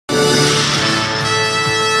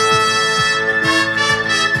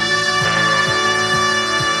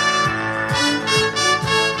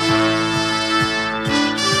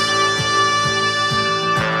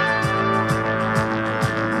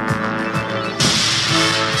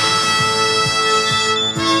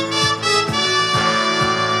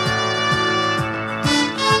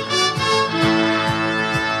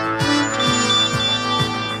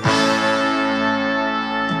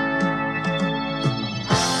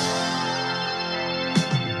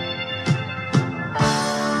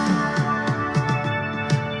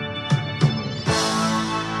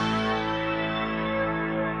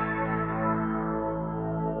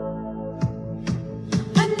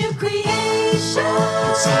It's all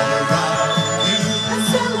around you. A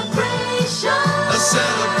celebration. A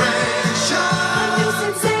celebration. A new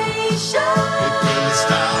sensation. It will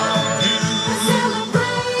astound you. A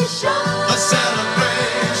celebration. A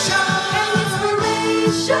celebration. An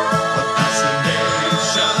inspiration. A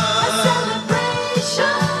fascination. A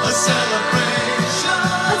celebration. A celebration.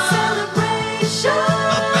 A celebration.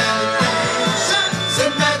 A validation's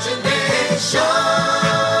imagination.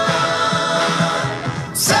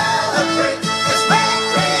 Celebrate as we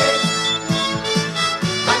create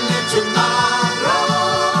a new tomorrow.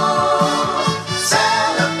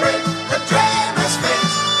 Celebrate the dreamer's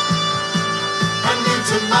fate. A new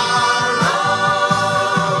tomorrow.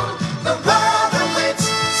 The world awaits.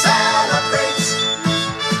 Celebrates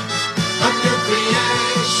a new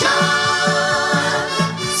creation.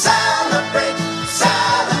 Celebrate,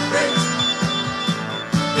 celebrate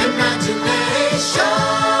imagination.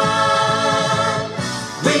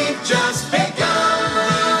 We've just begun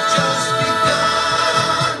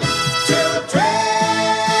to dream.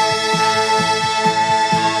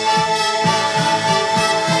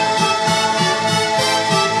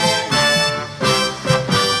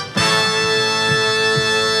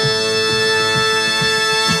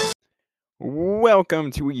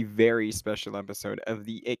 Welcome to a very special episode of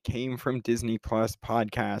the It Came from Disney Plus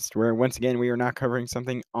podcast, where once again we are not covering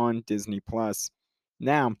something on Disney Plus.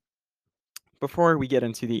 Now, before we get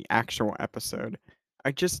into the actual episode,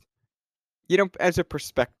 I just, as a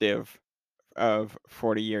perspective of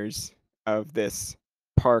 40 years of this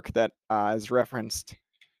park that is referenced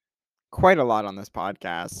quite a lot on this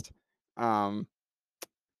podcast, I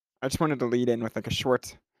just wanted to lead in with like a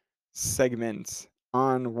short segment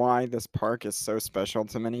on why this park is so special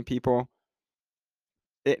to many people.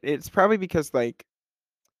 It's probably because like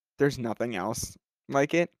there's nothing else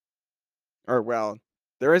like it, or well,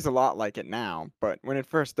 there is a lot like it now, but when it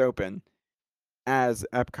first opened as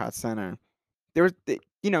Epcot Center, there was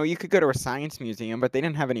you could go to a science museum, but they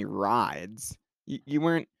didn't have any rides. You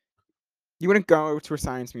wouldn't go to a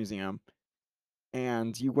science museum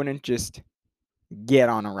and you wouldn't just get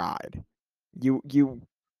on a ride. You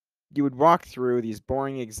would walk through these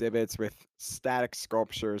boring exhibits with static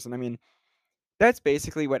sculptures, and I mean that's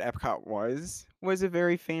basically what Epcot was a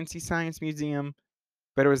very fancy science museum,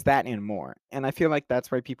 but it was that and more. And I feel like that's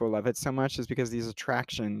why people love it so much, is because these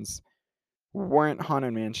attractions weren't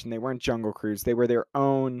Haunted Mansion, they weren't Jungle Cruise, they were their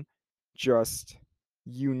own just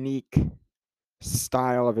unique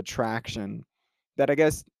style of attraction that I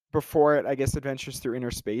guess before it, I guess Adventures Through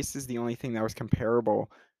Inner Space is the only thing that was comparable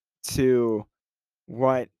to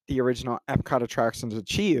what the original Epcot attractions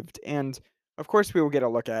achieved. And of course, we will get a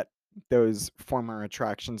look at those former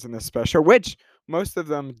attractions in this special, which most of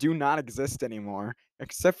them do not exist anymore,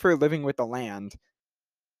 except for Living with the Land.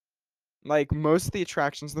 Like, most of the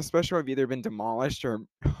attractions in the special have either been demolished or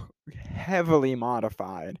heavily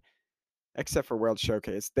modified, except for World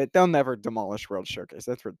Showcase. They'll never demolish World Showcase.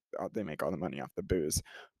 That's where they make all the money off the booze.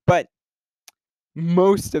 But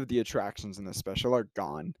most of the attractions in this special are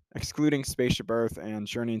gone, excluding Spaceship Earth and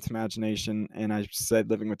Journey into Imagination, and I said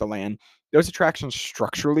Living with the Land. Those attractions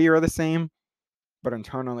structurally are the same, but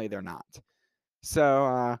internally they're not.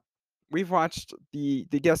 So we've watched the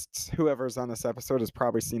guests, whoever's on this episode has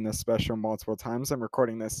probably seen this special multiple times. I'm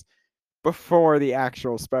recording this before the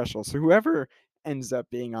actual special, so whoever ends up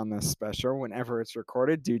being on this special whenever it's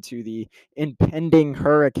recorded, due to the impending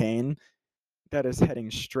hurricane that is heading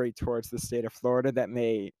straight towards the state of Florida, that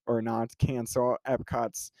may or not cancel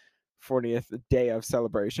Epcot's 40th day of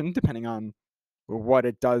celebration, depending on what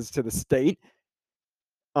it does to the state.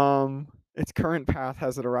 Its current path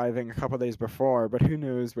has it arriving a couple days before, but who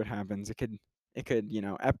knows what happens. It could,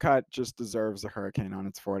 Epcot just deserves a hurricane on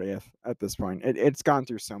its 40th at this point. It's gone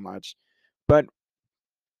through so much. But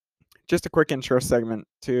just a quick intro segment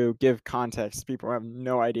to give context. People have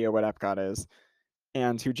no idea what Epcot is,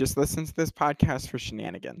 and who just listen to this podcast for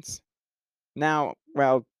shenanigans. Now,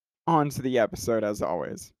 well, on to the episode as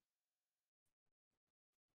always.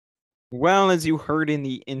 Well, as you heard in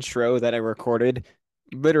the intro that I recorded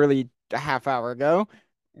literally a half hour ago,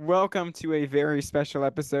 welcome to a very special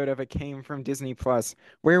episode of It Came from Disney Plus,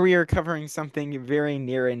 where we are covering something very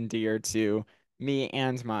near and dear to me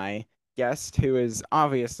and my guest, who is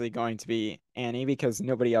obviously going to be Annie, because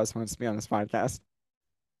nobody else wants to be on this podcast.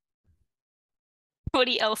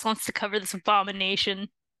 Nobody else wants to cover this abomination.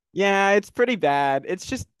 Yeah, it's pretty bad. It's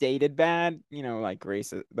just dated bad, like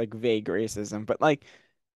like vague racism, but like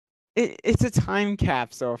it's a time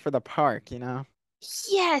capsule for the park,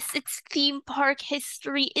 Yes, it's theme park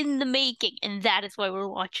history in the making, and that is why we're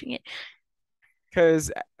watching it.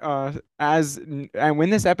 Because and when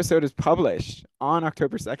this episode is published on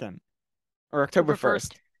October 2nd, or October October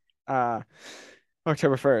 1st. 1st.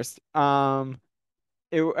 October 1st.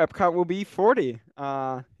 Epcot will be 40.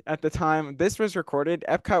 At the time this was recorded,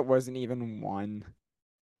 Epcot wasn't even one.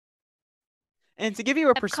 And to give you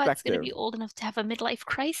a Epcot's gonna perspective, be old enough to have a midlife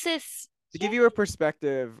crisis. to give Yay. you a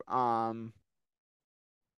perspective,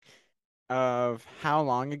 of how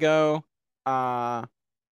long ago,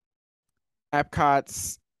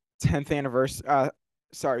 Epcot's 10th anniversary,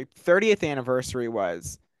 30th anniversary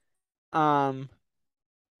was. Um,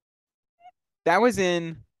 that was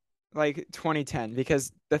in like 2010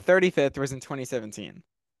 because the 35th was in 2017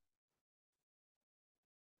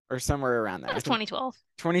 or somewhere around there. That I was think 2012.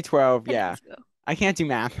 2012, 10 yeah. years ago. I can't do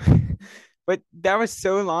math. But that was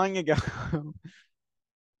so long ago.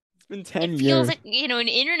 It's been It 10 feels years. like, in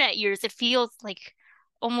internet years, it feels like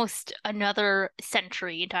almost another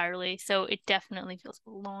century entirely. So it definitely feels a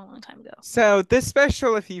long, long time ago. So, this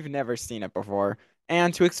special, if you've never seen it before,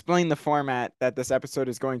 and to explain the format that this episode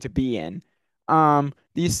is going to be in,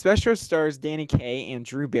 the special stars Danny Kaye and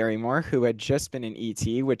Drew Barrymore, who had just been in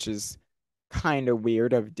E.T., which is kind of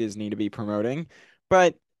weird of Disney to be promoting.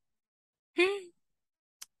 But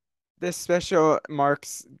this special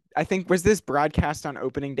marks, I think, was this broadcast on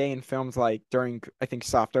opening day and filmed like during, I think,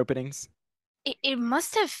 soft openings? It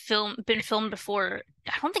must have been filmed before.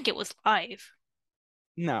 I don't think it was live.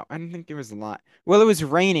 No, I don't think it was a lot. Well, it was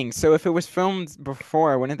raining, so if it was filmed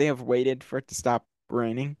before, wouldn't they have waited for it to stop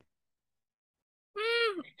raining?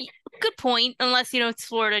 Good point. Unless, it's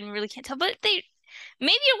Florida and you really can't tell. But maybe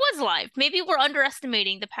it was live. Maybe we're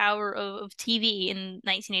underestimating the power of TV in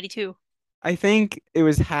 1982. I think it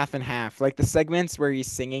was half and half. Like the segments where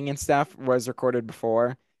he's singing and stuff was recorded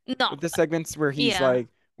before. No, But the segments where he's yeah. like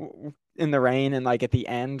in the rain and like at the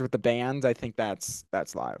end with the band, I think that's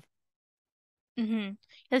live.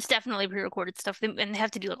 It's definitely pre-recorded stuff. And they have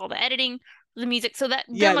to do like all the editing, the music. So that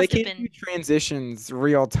there Yeah, they must have can't do been, transitions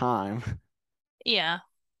real time. yeah.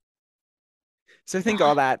 So I think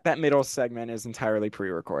all that middle segment is entirely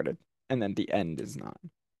pre-recorded, and then the end is not.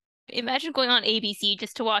 Imagine going on ABC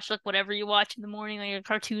just to watch like whatever you watch in the morning, like your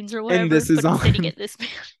cartoons or And whatever, this is but instead you on. get this.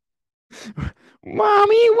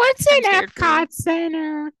 Mommy, what's I'm in scared for you. Epcot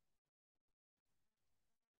Center?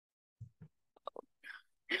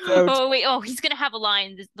 So Oh wait, oh he's gonna have a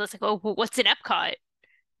line that's like, oh, what's in Epcot?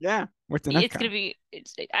 yeah, what's in It's Epcot? gonna be.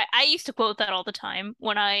 I used to quote that all the time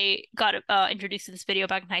when I got introduced to this video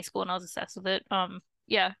back in high school, and I was obsessed with it.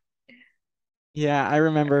 Yeah. Yeah, I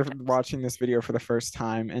remember watching this video for the first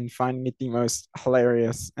time and finding it the most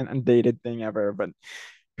hilarious and undated thing ever. But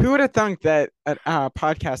who would have thunk that a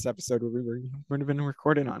podcast episode would have been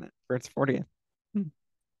recorded on it for its 40th? Hmm.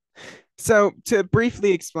 So to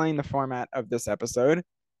briefly explain the format of this episode,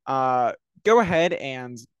 uh, go ahead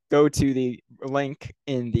and go to the link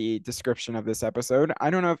in the description of this episode. I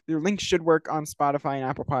don't know if your link should work on Spotify and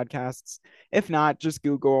Apple Podcasts. If not, just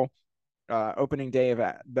Google opening day of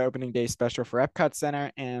the opening day special for Epcot Center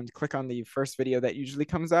and click on the first video that usually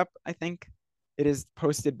comes up. I think it is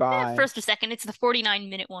posted by, First or second, it's the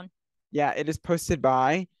 49-minute one. yeah, it is posted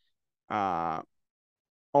by uh,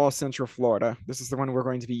 All Central Florida. This is the one we're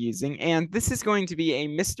going to be using. And this is going to be a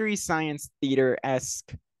Mystery Science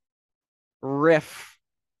Theater-esque riff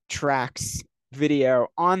tracks video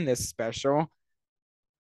on this special.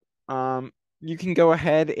 You can go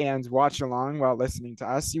ahead and watch along while listening to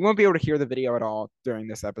us. You won't be able to hear the video at all during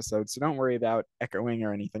this episode, so don't worry about echoing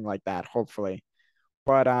or anything like that, hopefully.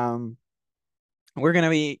 But we're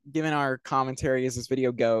gonna be giving our commentary as this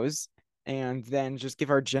video goes, and then just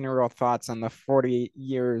give our general thoughts on the 40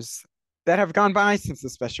 years that have gone by since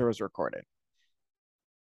the special was recorded.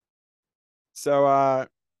 So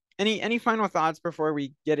any final thoughts before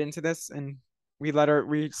we get into this and we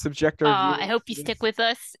subject our I viewers hope to you stick this? with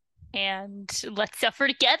us and let's suffer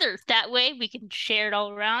together. That way we can share it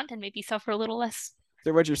all around and maybe suffer a little less.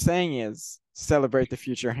 So what you're saying is celebrate the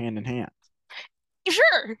future hand in hand.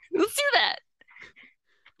 Sure, let's do that.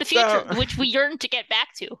 The future, So which we yearn to get back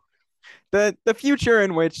to. the future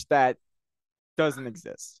in which that doesn't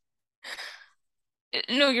exist.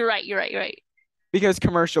 No, you're right. You're right. You're right. Because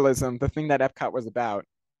commercialism, the thing that Epcot was about,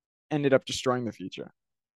 ended up destroying the future.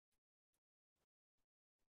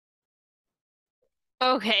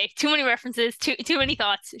 Okay, too many references, too many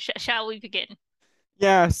thoughts. Shall we begin?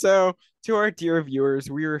 Yeah, so to our dear viewers,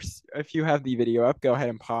 if you have the video up, go ahead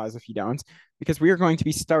and pause if you don't, because we are going to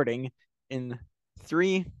be starting in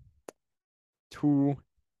 3, 2,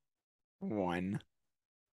 1.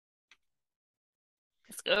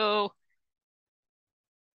 Let's go.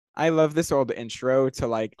 I love this old intro to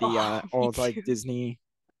like the Oh, me old like too. Disney,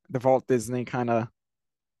 the Walt Disney kind of.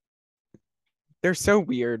 They're so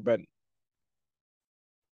weird, but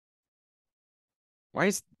Why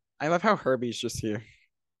is I love how Herbie's just here.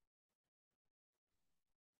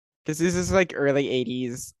 Because this is like early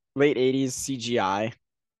 80s, late 80s CGI.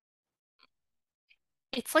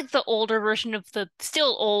 It's like the older version of the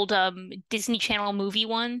still old Disney Channel movie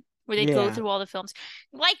one where they'd go Yeah. through all the films.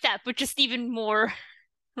 Like that, but just even more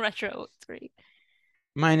retro. It's great.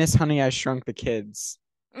 Minus Honey, I Shrunk the Kids.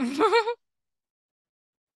 This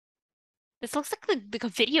looks like a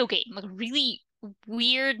video game, like a really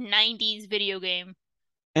weird 90s video game.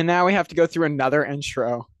 And now we have to go through another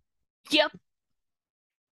intro. Yep.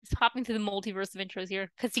 Just hopping through the multiverse of intros here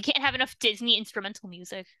because you can't have enough Disney instrumental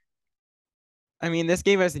music. I mean, this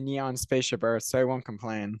gave us Neon Spaceship Earth, so I won't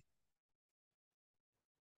complain.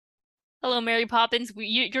 Hello, Mary Poppins.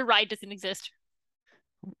 Your ride doesn't exist.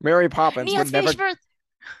 Mary Poppins Neon would never Spaceship Earth.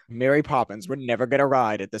 Mary Poppins would never get a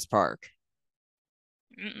ride at this park.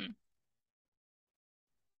 Mm-mm.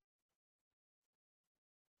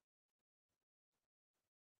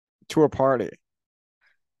 To a party.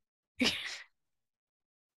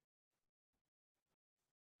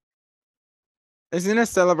 Isn't a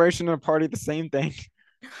celebration and a party the same thing?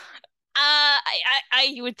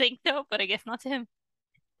 I would think so, but I guess not to him.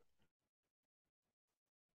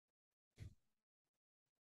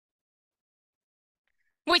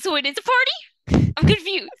 Wait, so it is a party? I'm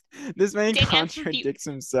confused. This man Danny, I'm confused. contradicts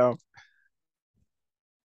himself.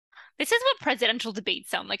 This is what presidential debates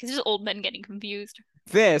sound like. It's just old men getting confused.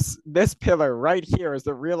 This pillar right here is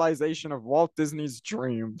the realization of Walt Disney's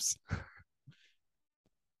dreams.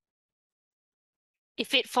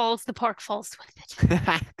 If it falls, the park falls with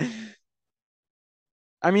it.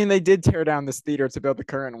 I mean, they did tear down this theater to build the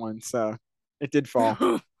current one, so it did fall.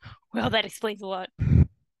 Well, that explains a lot.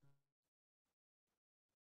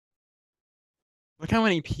 Look how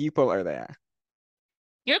many people are there.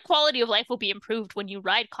 Your quality of life will be improved when you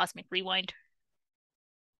ride Cosmic Rewind.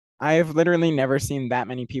 I've literally never seen that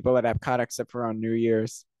many people at Epcot except for on New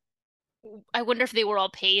Year's. I wonder if they were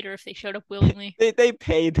all paid or if they showed up willingly. They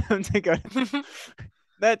paid them to go.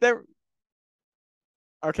 That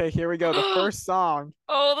Okay, here we go. The first song.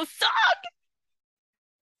 Oh, the song!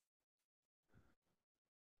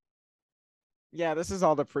 Yeah, this is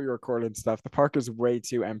all the pre-recorded stuff. The park is way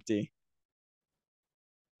too empty.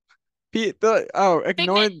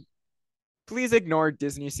 Ignore. Please ignore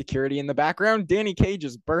Disney security in the background. Danny Cage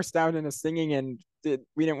just burst out into singing, and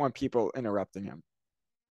we didn't want people interrupting him.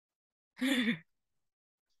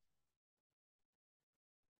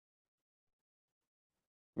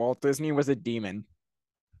 Walt Disney was a demon.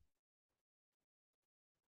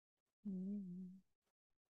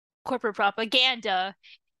 Corporate propaganda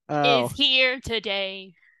Oh, is here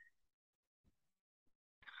today.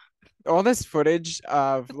 all this footage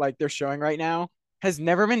of like they're showing right now has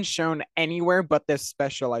never been shown anywhere but this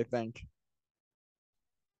special, I think.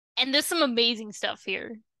 And there's some amazing stuff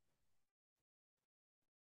here.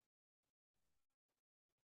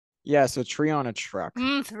 Yes, a tree on a truck.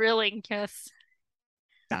 Thrilling, yes.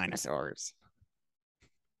 Dinosaurs.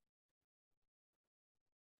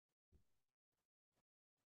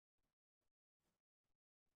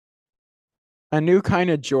 A new kind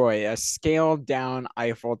of joy, a scaled down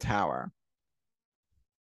Eiffel Tower.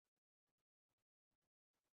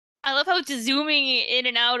 I love how it's zooming in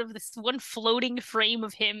and out of this one floating frame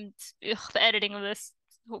of him. Ugh, the editing of this is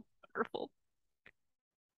so wonderful.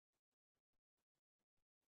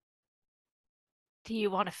 Do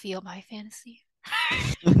you want to feel my fantasy?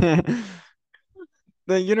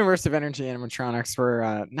 The Universe of Energy animatronics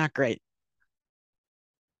were not great.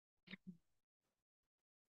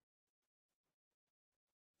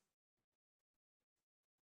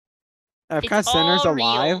 Epcot It's Center's all real.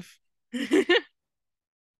 alive.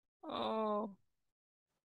 Oh.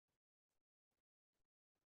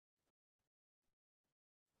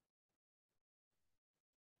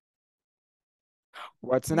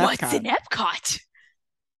 What's in What's Epcot? in Epcot?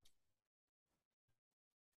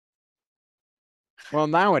 Well,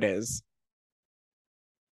 now it is.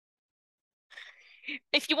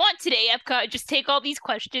 If you want today, Epcot, just take all these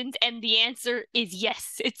questions and the answer is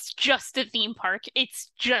yes. It's just a theme park.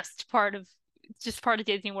 It's just part of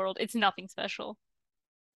Disney World. It's nothing special.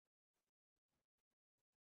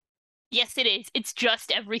 Yes, it is. It's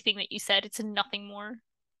just everything that you said. It's nothing more.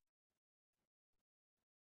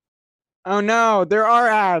 Oh no, there are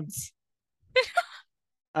ads.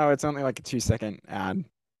 Oh, it's only like a 2-second ad.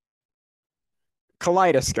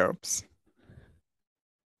 Kaleidoscopes.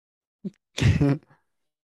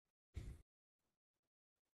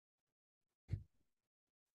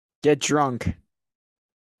 Get drunk.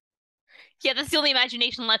 Yeah, that's the only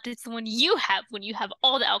imagination left. It's the one you have when you have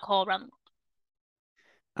all the alcohol around the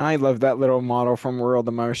I love that little model from World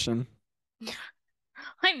of Motion. world.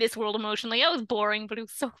 I miss World emotionally. That was boring, but it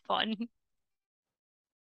was so fun.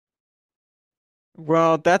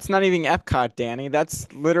 Well, that's not even Epcot, Danny.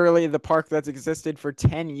 That's literally the park that's existed for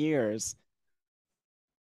 10 years.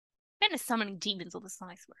 Ben is summoning demons all this time,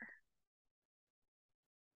 I swear.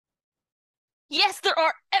 Yes, there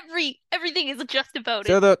are everything is just about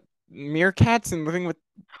So it. the meerkats and living with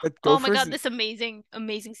Oh my gophers. God, this amazing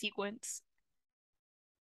sequence.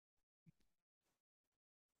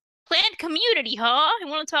 Planned community, huh? You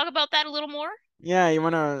want to talk about that a little more? Yeah, you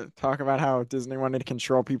want to talk about how Disney wanted to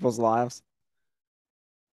control people's lives?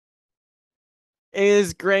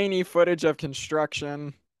 Is grainy footage of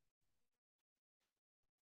construction.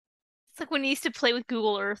 It's like when he used to play with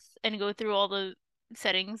Google Earth and go through all the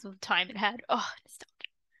settings of time it had. Oh, nostalgia.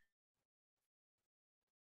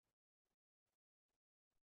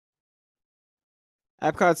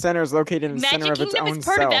 Epcot Center is located in the center Magic of its Kingdom is own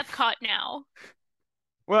part of self. Epcot now.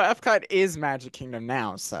 Well, Epcot is Magic Kingdom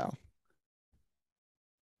now, so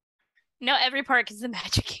Now every park is the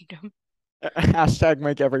Magic Kingdom. hashtag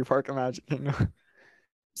make every park a Magic Kingdom.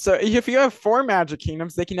 So if you have 4 Magic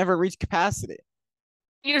Kingdoms, they can never reach capacity.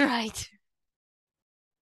 You're right.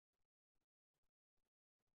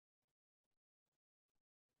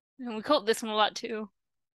 And we called this one a lot too.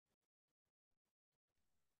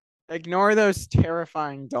 Ignore those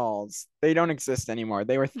terrifying dolls. They don't exist anymore.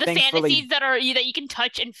 They were The thankfully fantasies that you can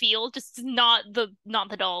touch and feel, just not the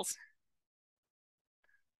dolls.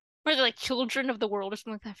 Or they're like children of the world or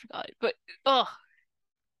something like that. I forgot. But oh,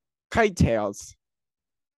 kite tails.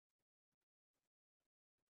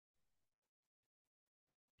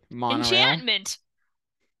 Monorail. Enchantment.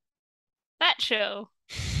 That show.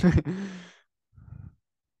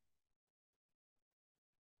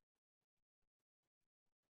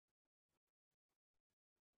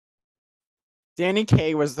 Danny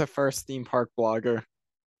Kaye was the first theme park blogger.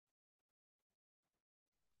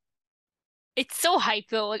 It's so hype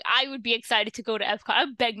though. Like I would be excited to go to Epcot. I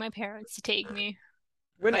would beg my parents to take me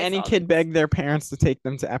if Wouldn't I any saw kid this. beg their parents to take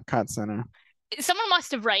them to Epcot Center? Someone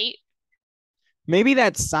must have, right? Maybe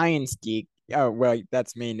that science geek. Oh, well,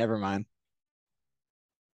 that's me. Never mind.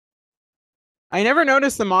 I never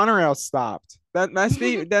noticed the monorail stopped. That must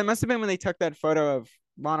have been when they took that photo of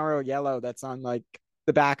monorail yellow that's on like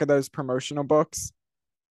the back of those promotional books.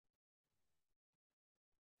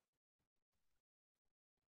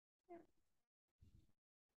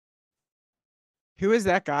 Who is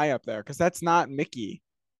that guy up there? Because that's not Mickey.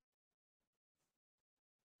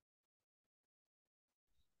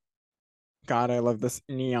 God, I love this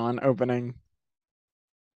neon opening.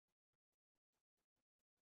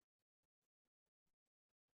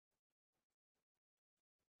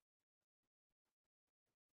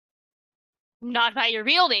 Not by your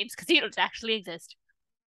real names, because you don't actually exist.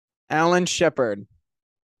 Alan Shepard.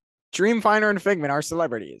 Dreamfinder and Figment are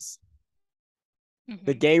celebrities.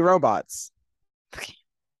 The Mhm. gay robots.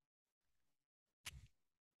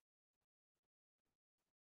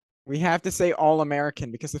 We have to say all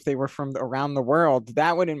American because if they were from around the world,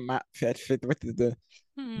 that wouldn't fit with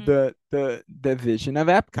Hmm. the vision of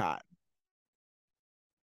Epcot.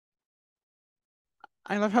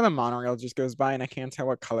 I love how the monorail just goes by and I can't tell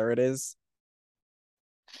what color it is.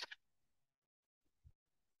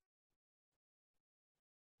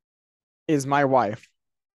 Is my wife.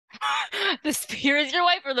 The sphere is your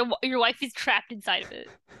wife, or your wife is trapped inside of it.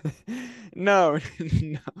 No,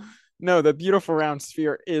 no, no, the beautiful round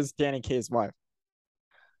sphere is Danny Kaye's wife.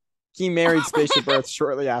 He married Spaceship Earth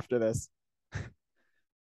shortly after this.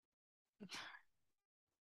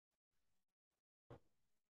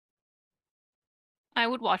 I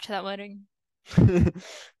would watch that wedding.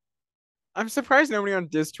 I'm surprised nobody on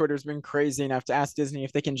Diz Twitter has been crazy enough to ask Disney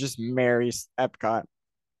if they can just marry Epcot.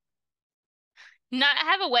 Not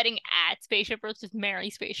have a wedding at Spaceship Earth, just marry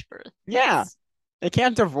Spaceship Earth. Yeah, they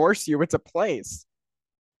can't divorce you. It's a place.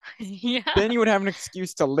 Yeah. Then you would have an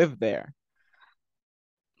excuse to live there.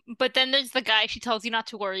 But then there's the guy she tells you not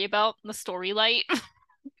to worry about, the story light.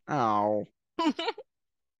 Oh,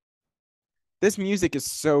 this music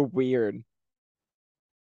is so weird.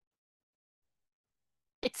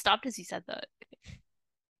 It stopped as he said that.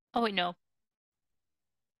 Oh wait, no.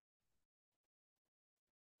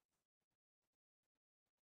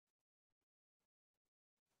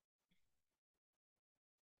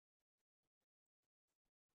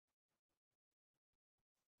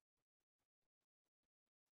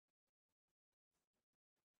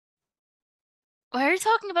 Why are you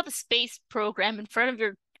talking about the space program in front of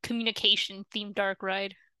your communication themed dark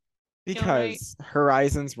ride? You know, right? Because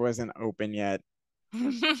Horizons wasn't open yet.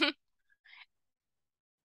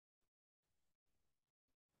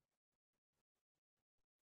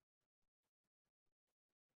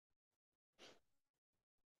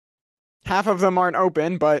 Half of them aren't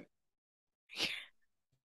open, but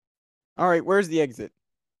all right, where's the exit?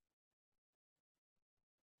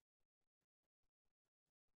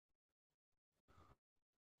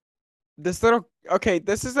 This little okay,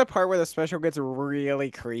 this is the part where the special gets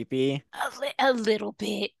really creepy. A little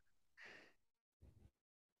bit.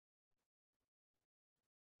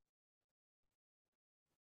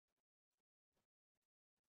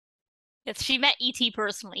 Yes, she met ET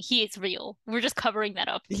personally. He is real. We're just covering that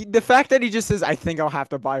up. The fact that he just says, "I think I'll have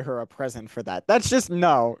to buy her a present for that." That's just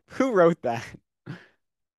no. Who wrote that?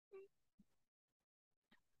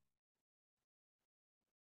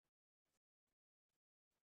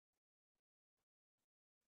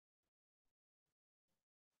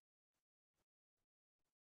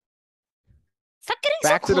 Stop getting so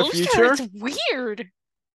Back to the close to her. Future? It's weird.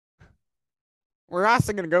 We're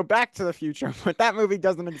also gonna go back to the future, but that movie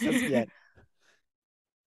doesn't exist yet.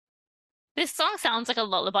 This song sounds like a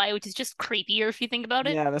lullaby, which is just creepier if you think about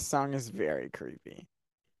it. Yeah, this song is very creepy.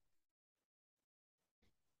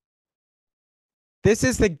 This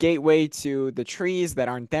is the gateway to the trees that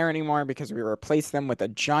aren't there anymore because we replaced them with a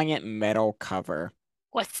giant metal cover.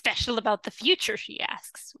 What's special about the future, she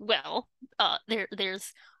asks. Well,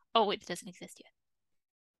 there's oh wait, it doesn't exist yet.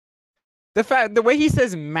 The way he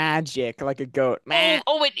says magic like a goat. Meh.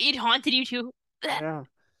 Oh, it haunted you too. Yeah.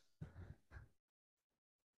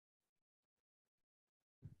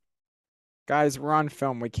 Guys, we're on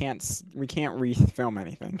film. We can't re-film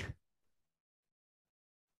anything.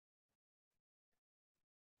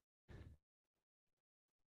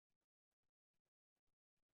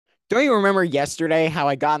 Don't you remember yesterday how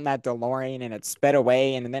I got in that DeLorean and it sped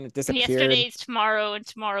away and then it And disappeared? yesterday is tomorrow, and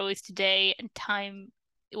tomorrow is today, and time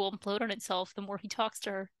it will implode on itself the more he talks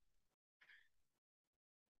to her.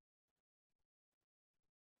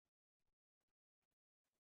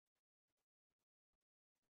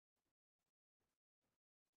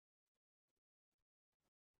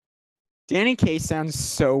 Danny Kaye sounds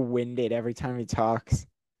so winded every time he talks.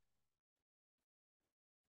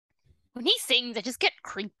 When he sings, I just get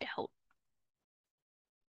creeped out.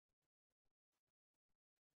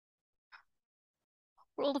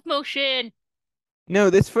 World of motion. No,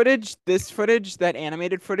 that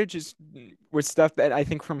animated footage was stuff that I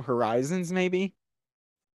think from Horizons maybe.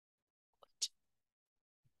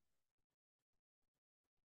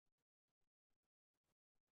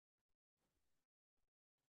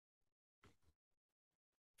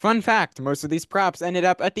 Fun fact, most of these props ended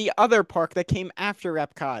up at the other park that came after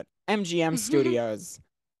EPCOT, MGM Studios,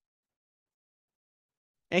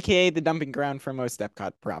 aka the dumping ground for most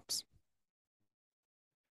EPCOT props.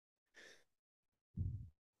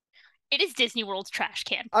 It is Disney World's trash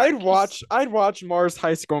can I'd party. watch Mars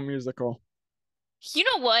High School Musical. You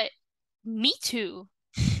know what? Me too.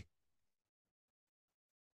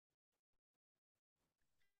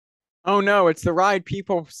 Oh no, it's the ride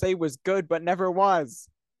people say was good but never was.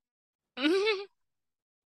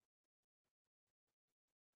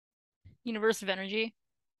 Universe of Energy.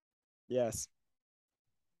 Yes.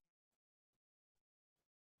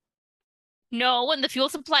 No, when the fuel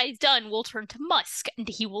supply is done, we'll turn to Musk and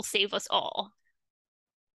he will save us all.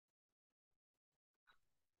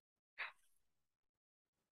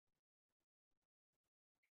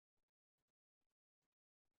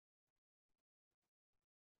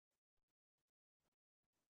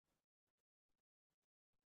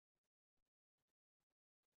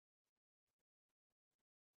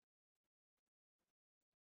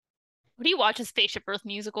 Would you watch a Spaceship Earth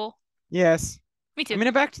musical? Yes. Me I too. mean,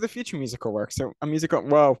 a Back to the Future musical works. So a musical.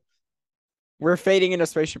 Whoa, we're fading into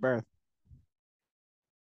Spaceship Earth.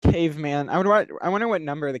 Caveman. I wonder what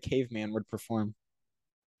number the caveman would perform.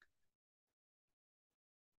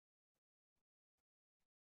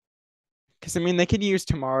 Because I mean, they could use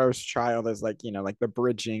Tomorrow's Child as like like the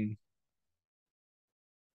bridging.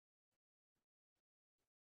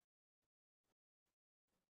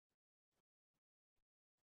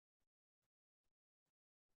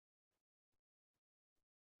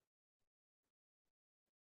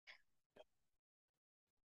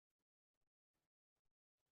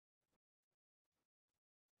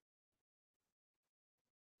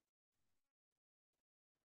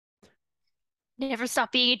 Never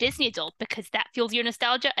stop being a Disney adult because that fuels your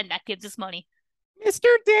nostalgia and that gives us money. Mr.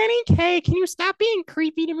 Danny Kaye, can you stop being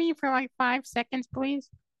creepy to me for like 5 seconds, please?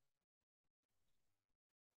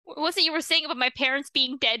 What was it you were saying about my parents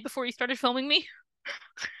being dead before you started filming me?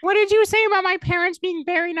 What did you say about my parents being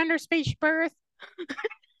buried under Spaceship Earth?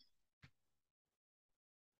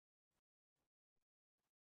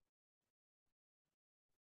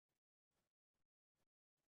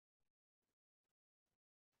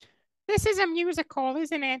 This is a musical,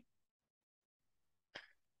 isn't it?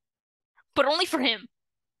 but only for him.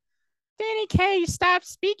 Danny Kaye, stop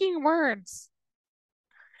speaking words.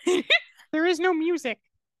 There is no music.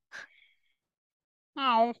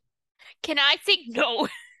 Oh. Can I say no?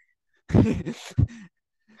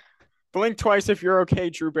 Blink twice if you're okay,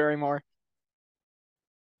 Drew Barrymore.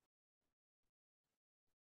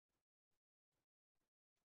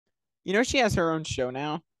 You know she has her own show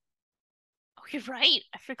now? Oh, you're right.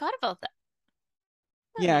 I forgot about that.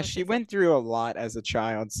 I Yeah, know she she's went through a lot as a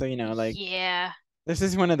child, so like yeah. this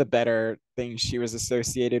is one of the better things she was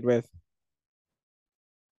associated with.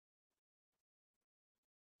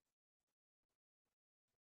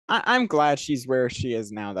 I'm glad she's where she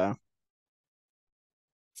is now, though.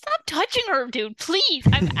 Stop touching her, dude. Please.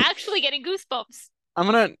 I'm actually getting goosebumps. I'm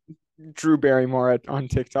gonna Drew Barrymore on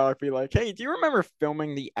TikTok be like, "Hey, do you remember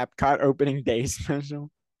filming the EPCOT opening day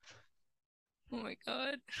special?" Oh my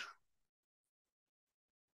god.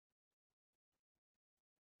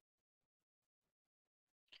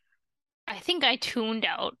 I think I tuned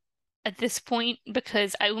out at this point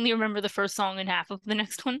because I only remember the first song and half of the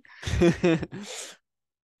next one.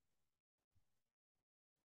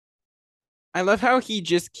 I love how he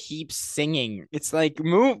just keeps singing. It's like,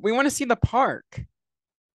 move. We want to see the park.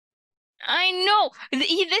 I know.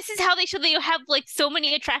 This is how they show they have like so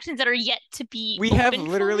many attractions that are yet to be We have opened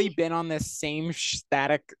literally fully. been on this same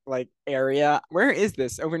static like area. Where is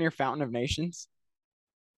this? Over near Fountain of Nations?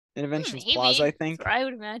 Inventions Plaza, Maybe. I That's think. what I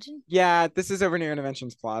would imagine. Yeah, this is over near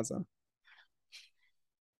Inventions Plaza.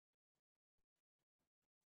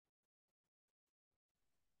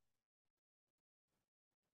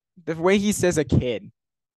 The way he says a kid.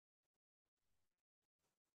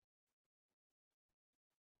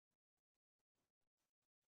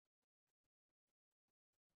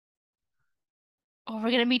 Oh,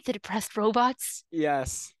 we're gonna meet the depressed robots.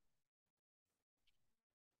 Yes.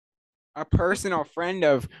 A personal friend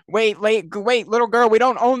of wait, little girl, we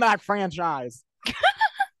don't own that franchise.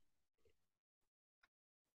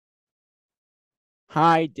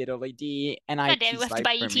 Hi, diddly dee, and God damn it, we have to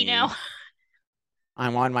buy for ET me. now.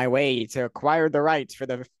 I'm on my way to acquire the rights for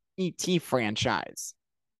the ET franchise.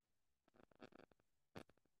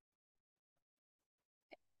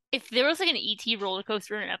 If there was like an ET roller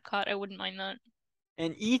coaster in Epcot, I wouldn't mind that.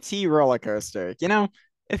 An ET roller coaster.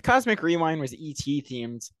 If Cosmic Rewind was ET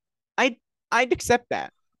themed, I'd I'd accept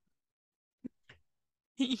that.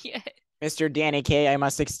 Yeah. Mr. Danny Kaye, I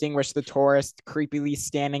must extinguish the tourist creepily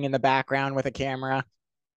standing in the background with a camera.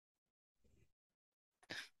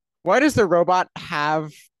 Why does the robot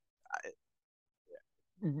have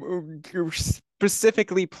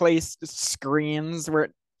specifically placed screens where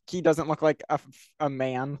he doesn't look like a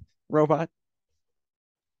man robot?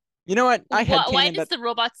 You know what? I Why headcanon does that the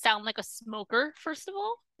robot sound like a smoker, first of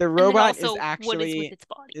all? the And then robot also, what is with its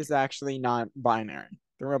body? is actually not binary.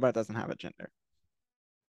 The robot doesn't have a gender.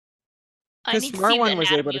 I Because need to Smart see the One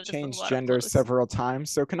was able anatomy to of this change robot up gender close. several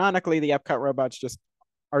times, so canonically the Epcot robots just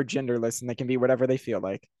are genderless and they can be whatever they feel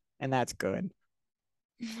like, and that's good.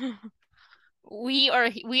 We are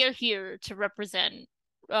here to represent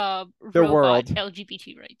The robot world.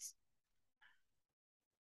 LGBT rights.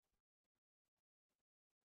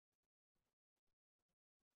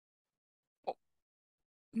 Oh,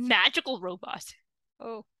 magical robot.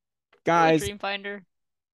 Oh, poor Guys, Dreamfinder.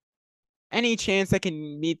 any chance I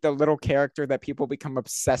can meet the little character that people become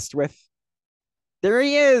obsessed with? There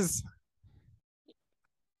he is.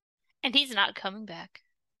 And he's not coming back.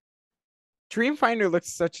 Dreamfinder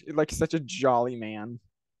looks such a jolly man.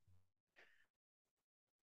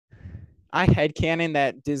 I headcanon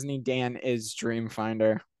that Disney Dan is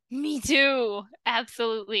Dreamfinder. Me too.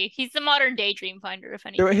 Absolutely. He's the modern day Dreamfinder, if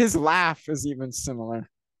Though anything. his laugh is even similar.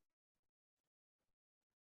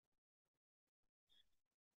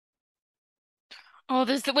 Oh,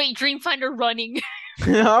 there's the wait, Dreamfinder running.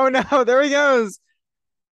 Oh no, there he goes.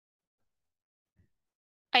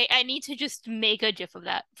 I need to just make a gif of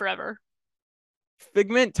that forever.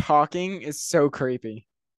 Figment talking is so creepy.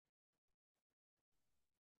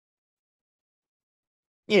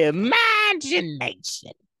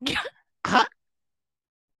 Imagination. Huh?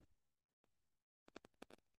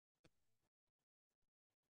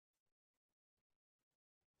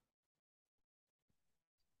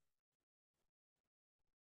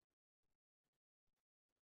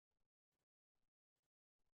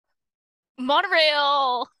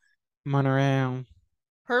 Monorail. Monorail.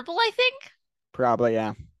 Purple, I think. Probably,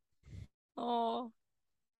 yeah. Oh.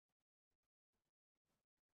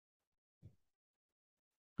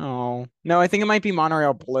 Oh. No, I think it might be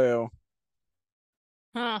Monorail Blue.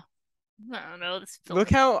 Huh. I don't know. This film Look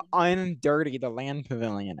has how undirty the land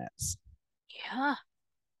pavilion is. yeah.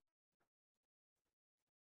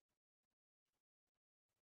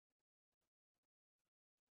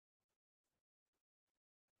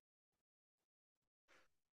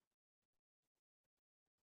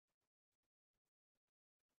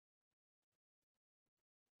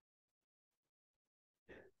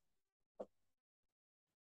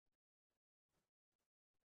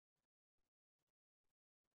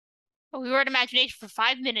 Oh, we were at imagination for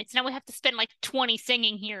 5 minutes. Now we have to spend like 20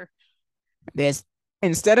 singing here. This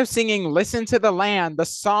instead of singing "Listen to the Land," the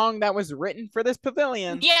song that was written for this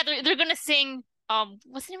pavilion. Yeah, they're gonna sing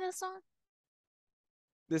what's the name of the song?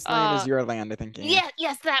 This land is Uh your land, I think. Yeah. yeah,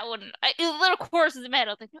 yes, that one. A little chorus in the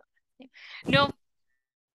middle. Like, no. No,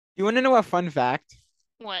 You want to know a fun fact?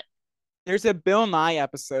 what? There's a Bill Nye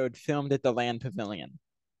episode filmed at the Land Pavilion.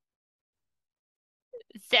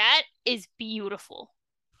 That is beautiful.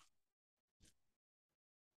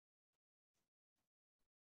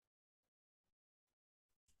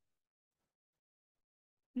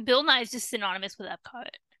 Bill Nye is just synonymous with Epcot.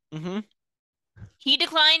 Mm-hmm. He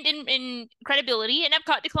declined in credibility, and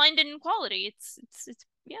Epcot declined in quality. It's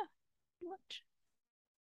yeah, pretty much.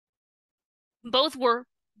 Both were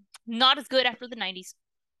not as good after the 90s.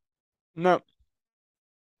 No.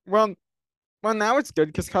 Well, now it's good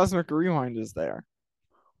because Cosmic Rewind is there.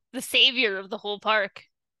 The savior of the whole park.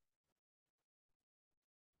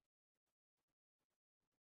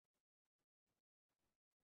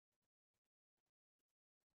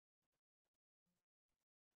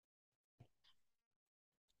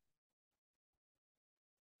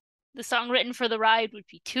 The song written for the ride would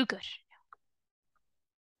be too good.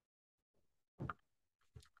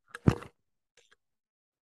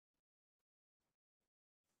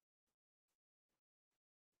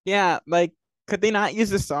 Yeah, like, could they not use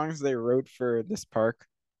the songs they wrote for this park?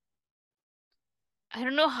 I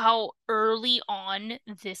don't know how early on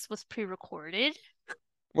this was pre-recorded.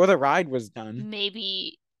 Well, the ride was done.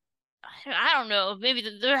 Maybe I don't know. Maybe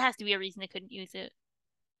there has to be a reason they couldn't use it.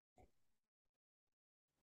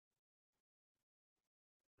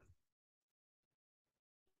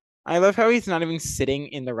 I love how he's not even sitting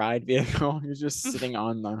in the ride vehicle. He's just sitting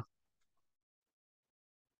on the.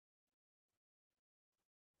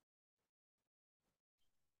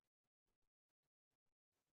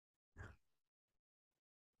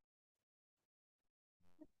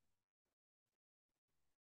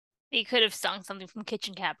 They could have sung something from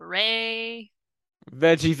Kitchen Cabaret.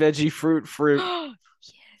 Veggie, veggie, fruit, fruit.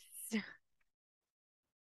 Yes.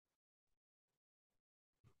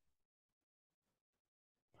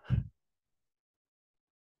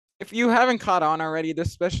 If you haven't caught on already,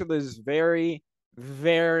 this special is very,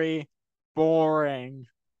 very boring.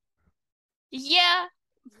 Yeah,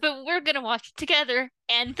 but we're gonna watch it together.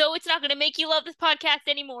 And though it's not gonna make you love this podcast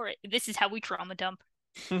anymore, this is how we trauma dump.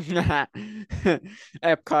 Epcot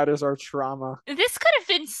is our trauma. This could have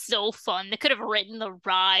been so fun. They could have written the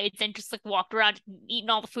rides and just like walked around and eaten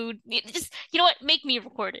all the food. Just, you know what? Make me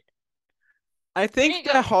record it. I There you think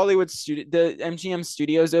go. the the MGM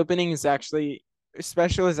Studios opening is actually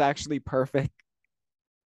special is actually perfect.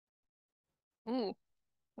 Ooh,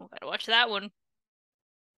 we gotta watch that one.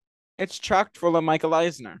 It's chock full of Michael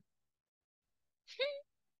Eisner.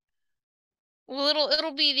 Well,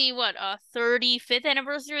 it'll be the what 35th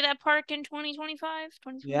anniversary of that park in 2025,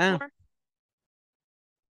 Yeah. 2024.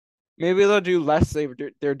 Maybe they'll do less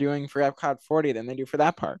they're doing for Epcot 40 than they do for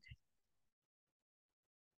that park.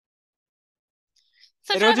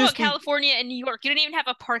 So It'll talk about just be California and New York. You don't even have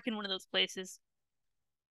a park in one of those places.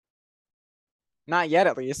 not yet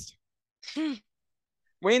at least.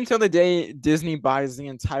 Wait until the day Disney buys the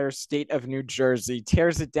entire state of New Jersey,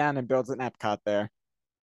 tears it down, and builds an Epcot there.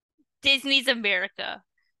 Disney's America.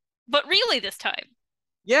 But really this time.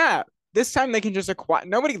 Yeah, this time they can just acquire.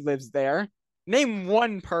 Nobody lives there. Name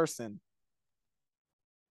one person.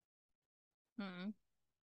 Hmm.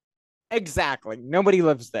 Exactly. Nobody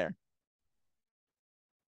lives there.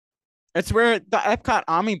 It's where the Epcot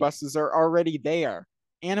omnibuses are already there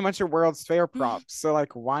and a bunch of World's Fair props. So,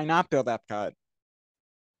 like, why not build Epcot?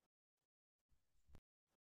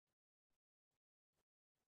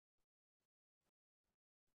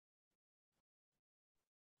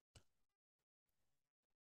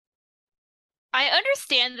 I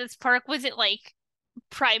understand this park wasn't like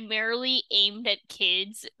primarily aimed at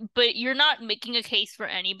kids, but you're not making a case for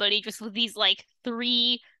anybody just with these like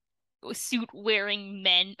three suit wearing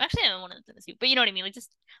men. Actually, I don't want to in a suit, but you know what I mean. Like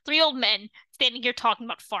just three old men standing here talking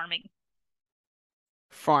about farming.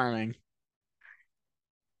 Farming.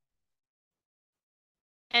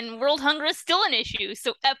 And world hunger is still an issue,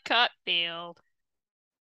 so Epcot failed.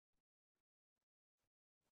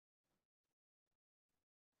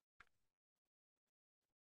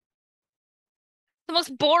 The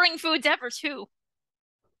most boring foods ever, too.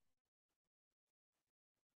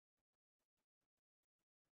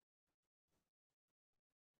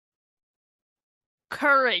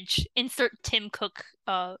 Courage. Insert Tim Cook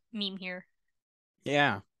meme here.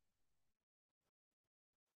 Yeah.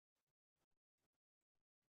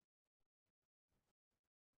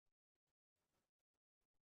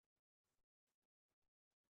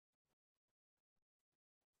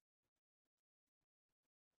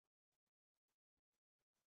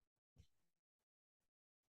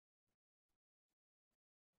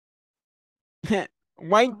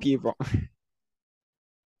 White people.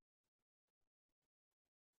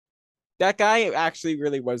 That guy actually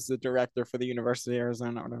really was the director for the University of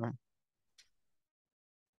Arizona, whatever.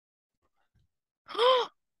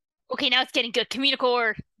 Okay, now it's getting good.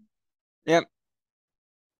 Communicore. Yep.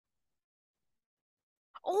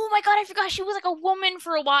 Oh my God, I forgot she was like a woman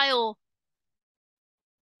for a while.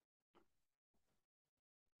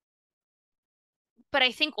 But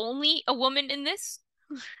I think only a woman in this.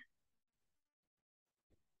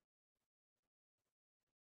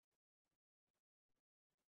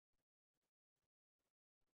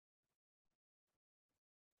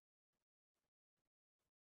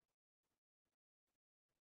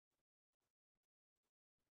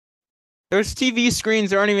 Those TV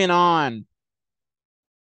screens aren't even on.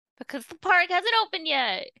 Because the park hasn't opened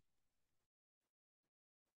yet.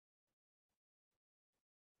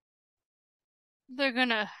 They're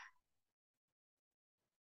gonna.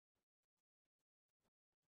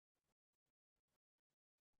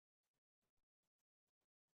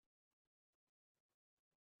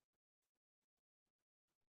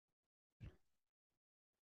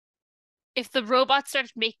 If the robot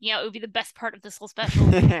starts making out, it would be the best part of this whole special.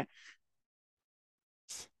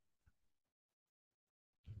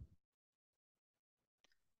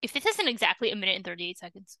 If this isn't exactly a minute and 38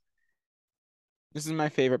 seconds, This is my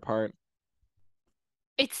favorite part.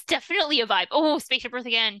 it's definitely a vibe. Oh, Spaceship Earth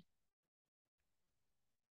again.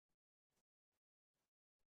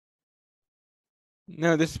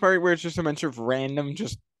 No, this part where it's just a bunch of random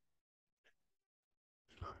just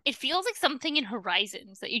It feels like something in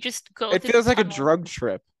Horizons that you just go it through the feels like a tunnel, drug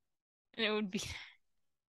trip. and it would be.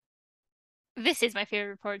 This is my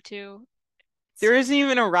favorite part too. There isn't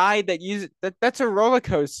even a ride that uses that's a roller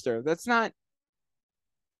coaster. That's not.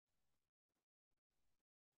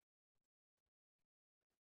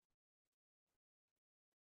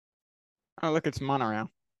 Oh, look, it's monorail.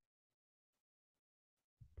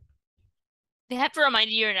 They have to remind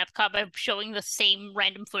you you're in Epcot by showing the same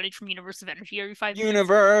random footage from Universe of Energy every 5 minutes.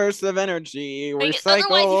 Universe of energy Like,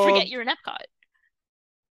 otherwise, you forget recycled. you're in Epcot.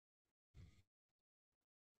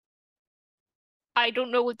 I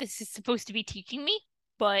don't know what this is supposed to be teaching me,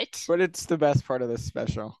 but But it's the best part of this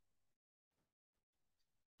special.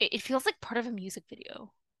 it feels like part of a music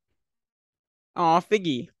video. Aw,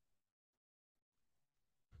 Figgy.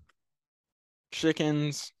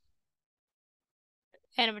 Chickens.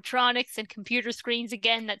 Animatronics and computer screens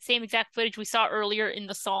again, that same exact footage we saw earlier in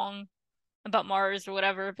the song about Mars or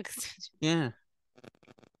whatever, because Yeah.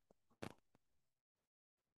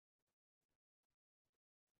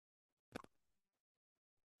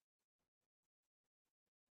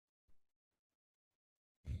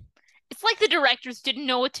 it's like the directors didn't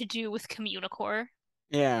know what to do with Communicore.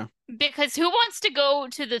 Yeah. Because who wants to go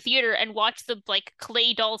to the theater and watch the like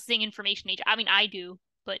clay doll sing information age? I mean, I do,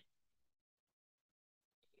 but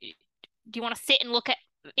do you want to sit and look at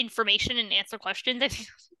information and answer questions? I think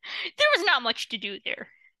there was not much to do there.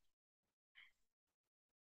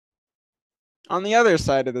 On the other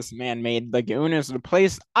side of this man-made lagoon is the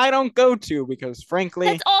place I don't go to because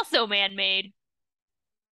That's also man-made.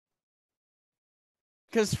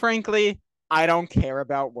 I don't care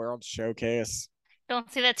about World Showcase. Don't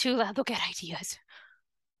say that too loud, they'll get ideas.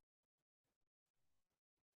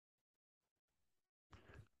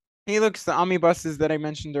 Hey, look, the omnibuses that I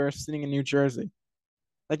mentioned are sitting in New Jersey.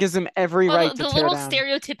 That gives them every Well, right the to tear little down.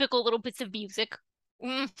 stereotypical little bits of music.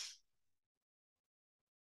 Mm.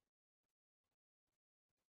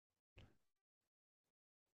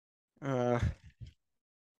 Uh,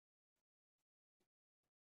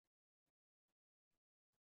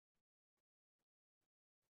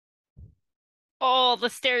 Oh, the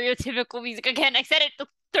stereotypical music again. I said it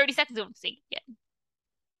 30 seconds ago. I'm saying it again.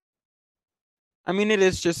 I mean, it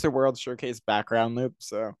is just a World Showcase background loop,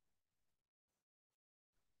 so.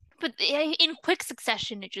 But in quick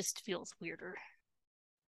succession, it just feels weirder.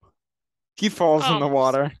 He falls in the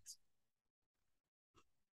water.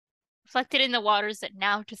 Reflected in the waters that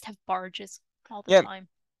now just have barges all the Yeah. time.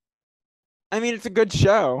 I mean, it's a good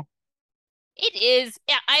show. It is.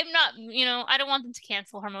 Yeah, I'm not, I don't want them to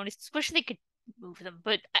cancel Harmonious. I wish they could move them,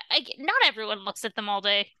 but not everyone looks at them all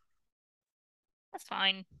day. That's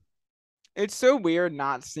fine. It's so weird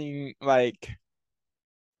not seeing, like,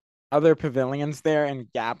 other pavilions there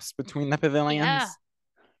and gaps between the pavilions. Yeah.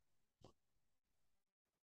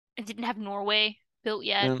 It didn't have Norway built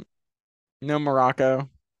yet. No Morocco.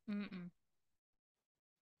 Mm-mm.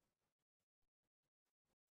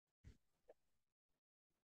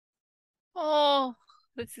 Oh,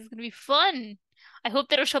 this is gonna be fun. I hope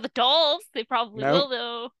they don't show the dolls. They probably Nope. will,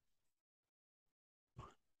 though.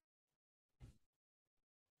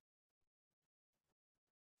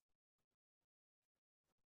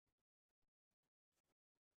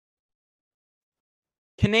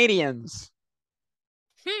 Canadians.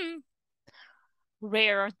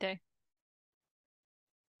 Rare, aren't they?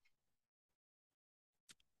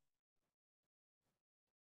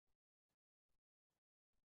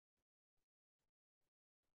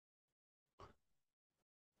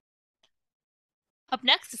 Up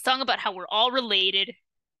next, a song about how we're all related.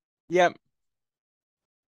 Yep.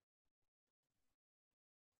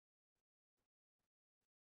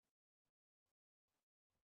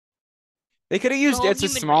 They could have The used whole It's a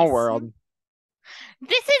human Small race. World.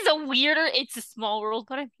 This is a weirder It's a Small World,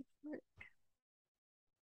 but I'm here for it.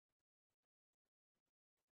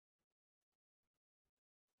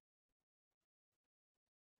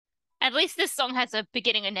 At least this song has a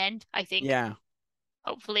beginning and end, I think. Yeah.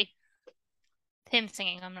 Hopefully. Him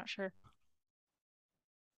singing, I'm not sure.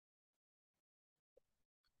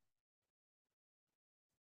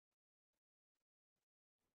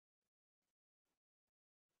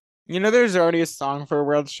 You know, there's already a song for a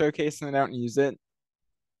World Showcase and they don't use it.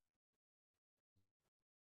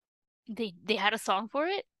 They had a song for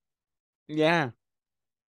it? Yeah.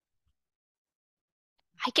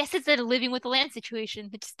 I guess it's a living with the land situation.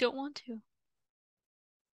 They just don't want to.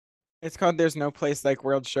 It's called There's No Place Like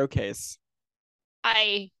World Showcase.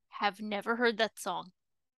 I have never heard that song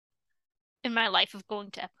in my life of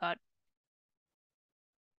going to EPCOT.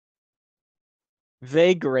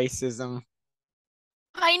 Vague racism.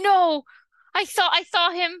 I know. I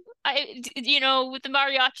saw him with the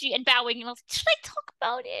mariachi and bowing and I was like, should I talk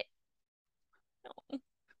about it? No.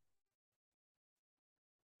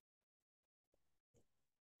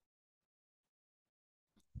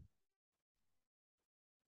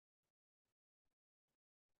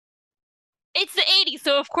 It's the 80s,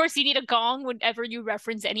 so of course you need a gong whenever you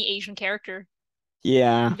reference any Asian character.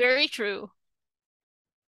 Yeah. Very true.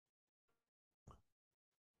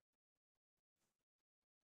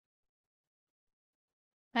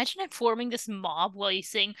 Imagine him forming this mob while you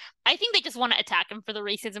sing. I think they just want to attack him for the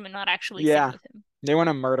racism and not actually sing Yeah. with him. They want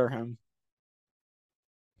to murder him.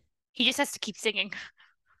 He just has to keep singing.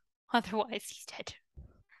 Otherwise, he's dead.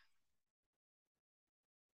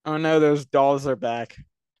 Oh no, those dolls are back.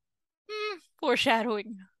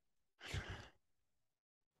 Foreshadowing.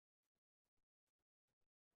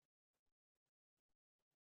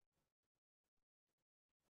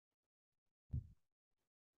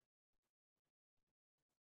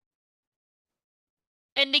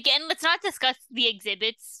 And again, let's not discuss the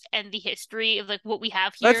exhibits and the history of like what we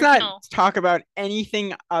have Let's here. not No. talk about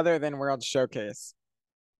anything other than World Showcase.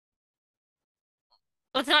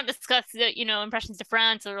 Let's not discuss the impressions to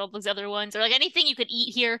France or all those other ones or like anything you could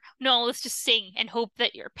eat here. No, let's just sing and hope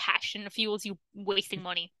that your passion fuels you wasting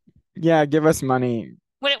money. Yeah, give us money.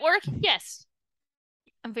 Would it work? Yes.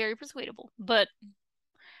 I'm very persuadable, but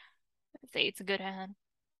I'd say it's a good hand.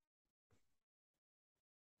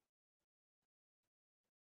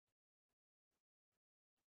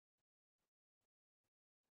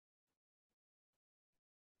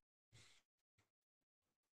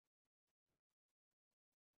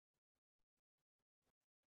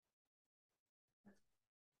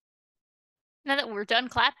 Now that we're done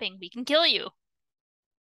clapping, we can kill you.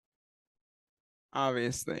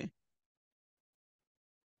 Obviously.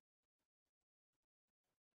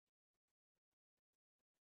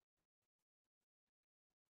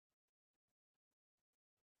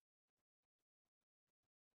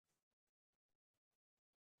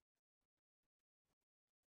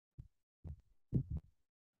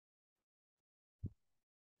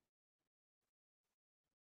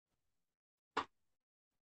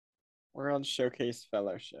 World Showcase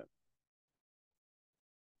Fellowship.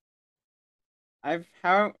 I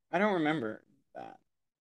don't remember that.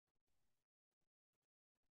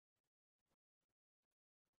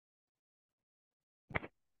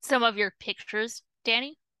 Some of your pictures,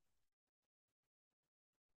 Danny.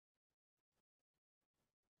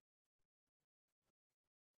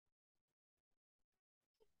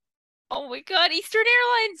 Oh my God, Eastern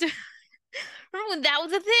Airlines. Remember when that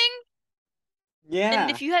was a thing? And Yeah.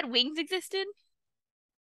 if you had wings existed?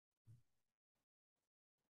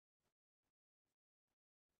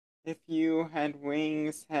 If you had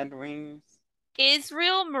wings.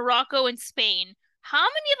 Israel, Morocco, and Spain. How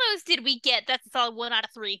many of those did we get? That's a solid 1 out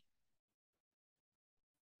of 3.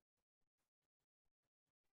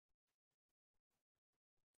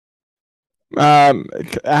 Um,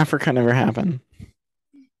 Africa never happened.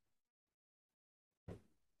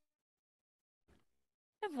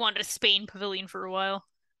 I've wanted a Spain pavilion for a while.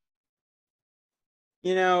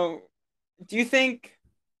 You know, do you think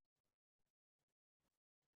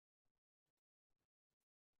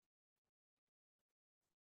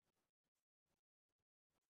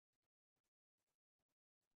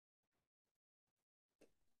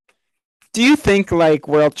Do you think like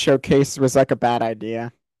World Showcase was like a bad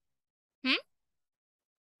idea? Hmm?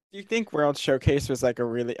 Do you think World Showcase was like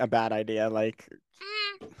a bad idea? Like,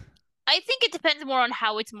 Mm, I think it depends more on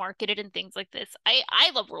how it's marketed and things like this.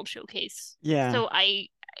 I love World Showcase, yeah. so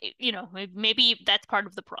maybe that's part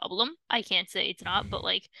of the problem. I can't say it's not, but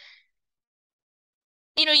like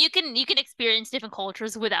you can experience different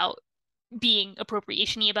cultures without being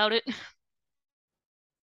appropriation-y about it.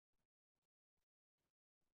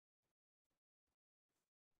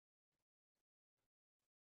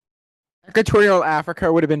 Equatorial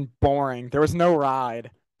Africa would have been boring. There was no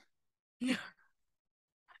ride.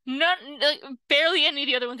 Not like, barely any of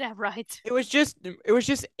the other ones have rides. It was just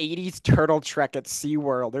 80s turtle trek at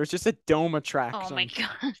SeaWorld. There was just a dome Oh my attraction.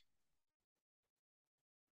 God.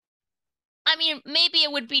 I mean, maybe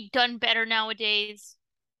it would be done better nowadays.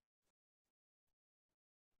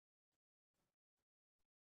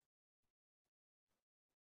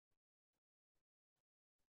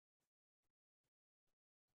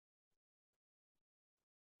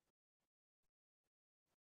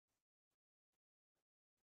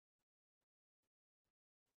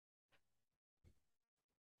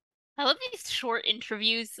 I love these short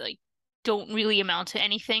interviews, like don't really amount to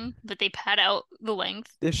anything, but they pad out the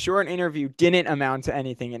length. This short interview didn't amount to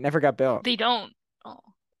anything. It never got built. They don't. Oh.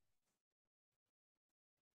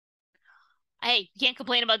 Hey, you can't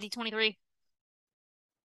complain about D23.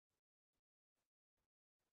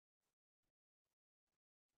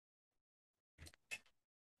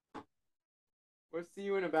 We'll see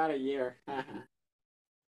you in about a year.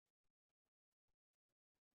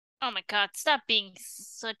 Oh my God, stop being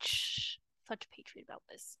such a patriot about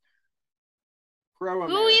this. Pro Who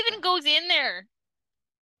America. even goes in there?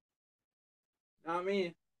 Not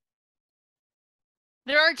me.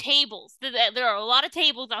 There are tables. There are a lot of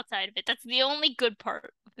tables outside of it. That's the only good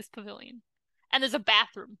part of this pavilion. And there's a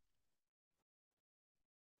bathroom.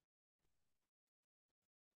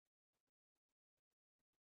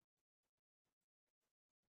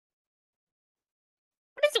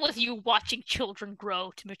 What is it with you watching children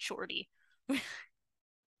grow to maturity? We're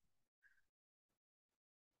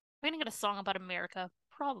gonna get a song about America.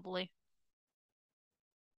 Probably.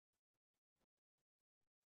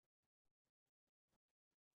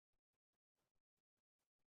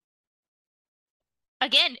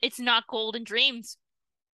 Again, it's not Golden Dreams.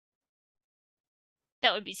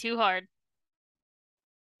 That would be too hard.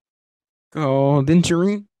 Golden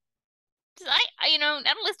Dream. I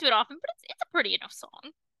don't listen to it often, but it's a pretty enough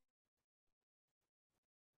song.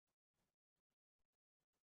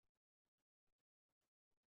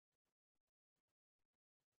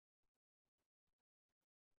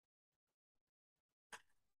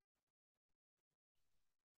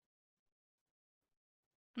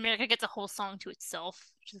 America gets a whole song to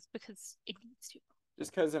itself just because it needs to.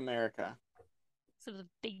 Just because America. So the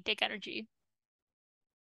big dick energy.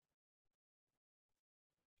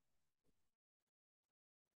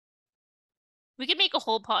 We could make a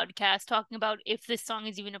whole podcast talking about if this song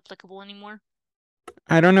is even applicable anymore.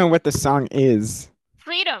 I don't know what the song is.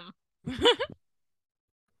 Freedom.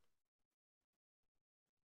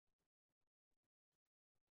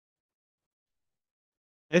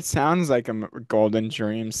 It sounds like a Golden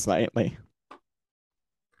Dream slightly.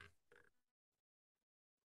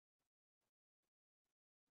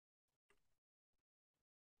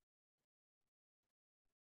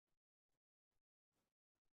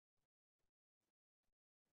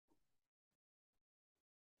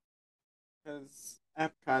 Because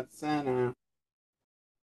Epcot Center.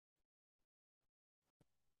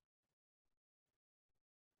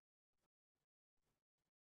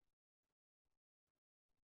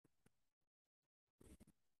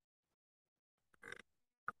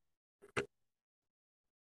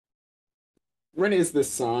 When is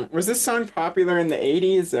this song? Was this song popular in the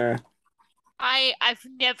 80s or? I've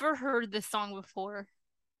never heard this song before.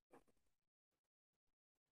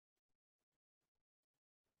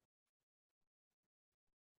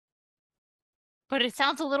 But it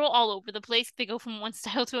sounds a little all over the place. They go from one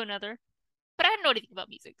style to another. But I don't know anything about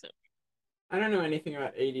music, so. I don't know anything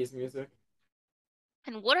about 80s music.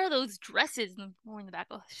 And what are those dresses more in the back?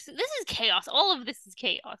 Oh, this is chaos. All of this is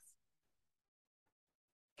chaos.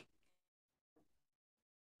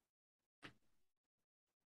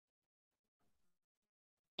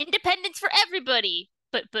 Independence for everybody,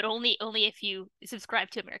 but only if you subscribe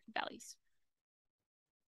to American values.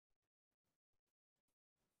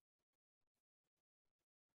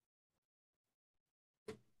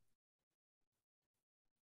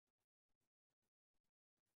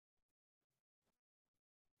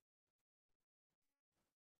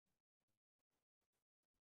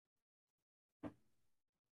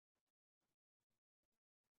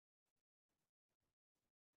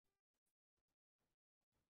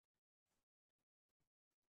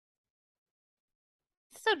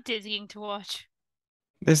 So dizzying to watch.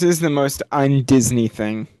 This is the most un-Disney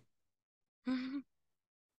thing.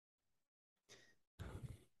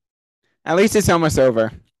 At least it's almost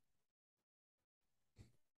over.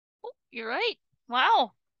 Oh, you're right.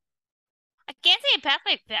 Wow. I can't say it passed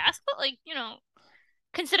by fast, but like,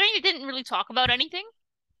 considering it didn't really talk about anything.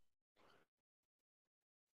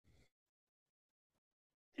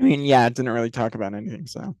 I mean, yeah, it didn't really talk about anything,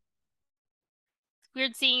 so. It's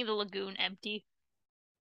weird seeing the lagoon empty.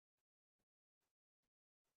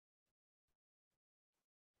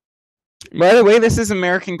 By the way, this is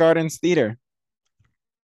American Gardens Theater.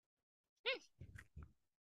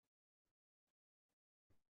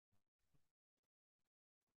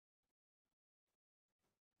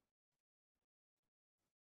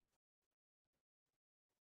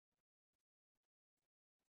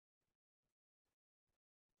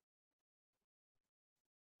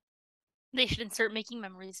 They should insert making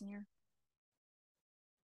memories in here.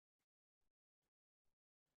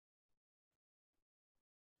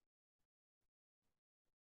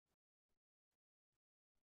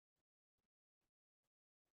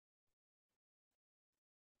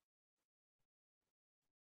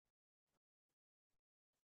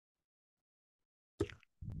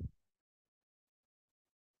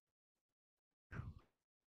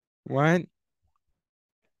 What?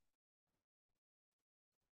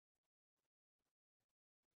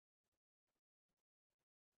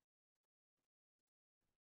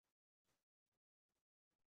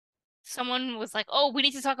 Someone was like, "Oh, we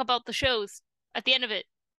need to talk about the shows at the end of it."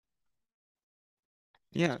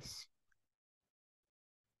 Yes.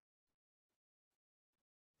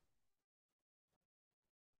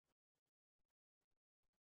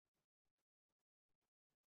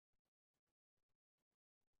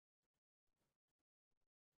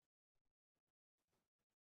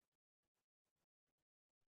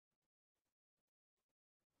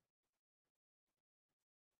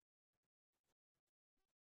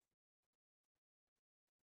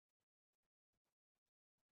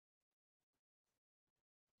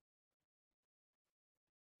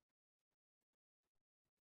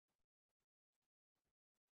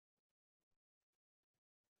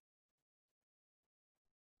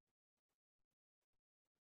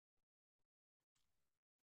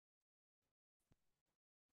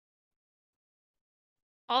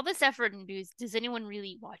 All this effort and news. Does anyone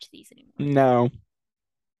really watch these anymore? No.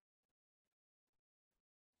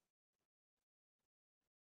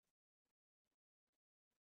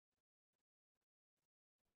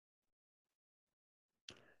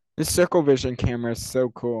 This circle vision camera is so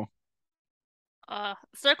cool.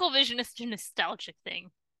 Circle Vision is such a nostalgic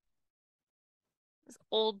thing. This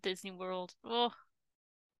old Disney World. Oh,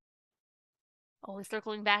 always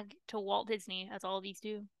circling back to Walt Disney, as all these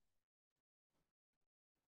do.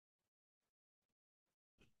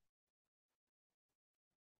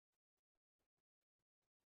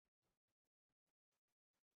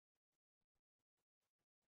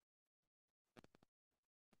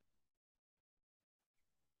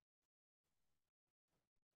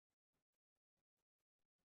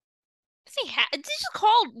 Did you just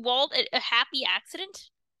call Walt a happy accident?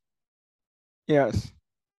 Yes.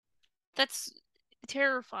 That's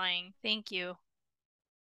terrifying. Thank you.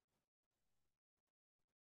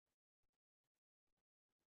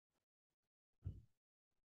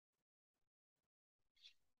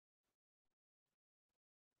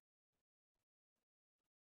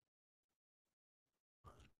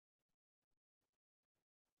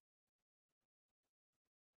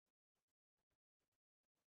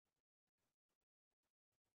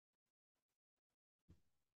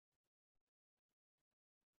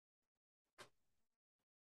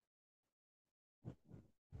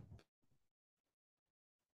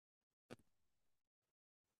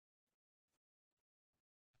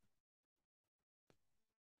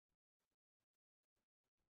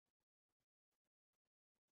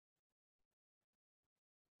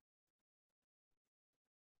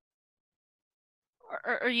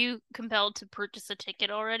 Are you compelled to purchase a ticket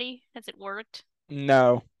already? Has it worked?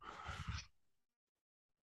 No.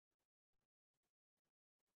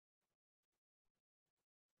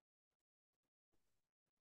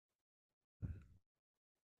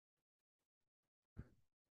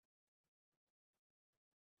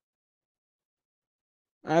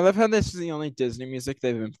 I love how this is the only Disney music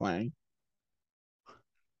they've been playing.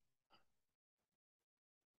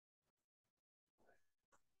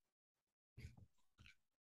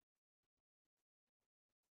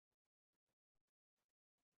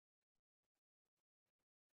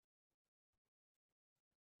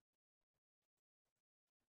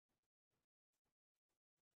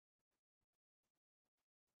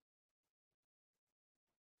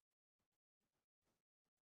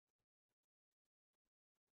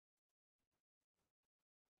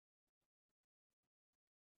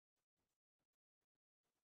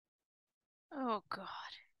 Oh God.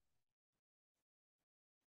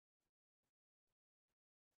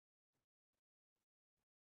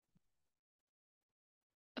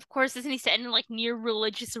 Of course, this needs to end in like near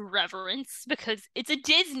religious reverence because it's a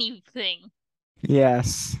Disney thing.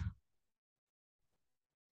 Yes.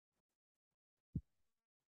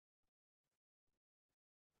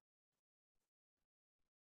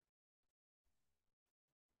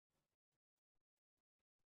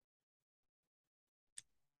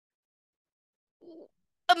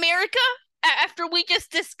 America, after we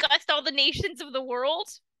just discussed all the nations of the world,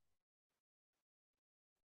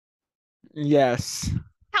 Yes.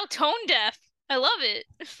 how tone deaf. I love it.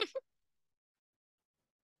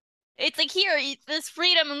 It's like here, there's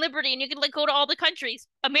freedom and liberty, and you can like go to all the countries.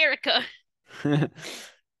 America.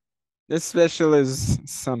 This special is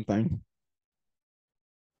something.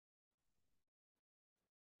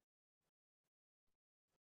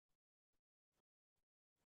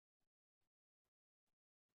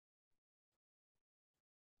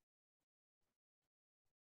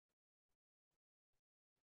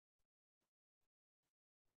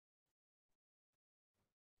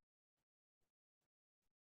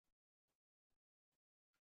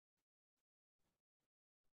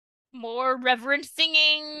 More reverent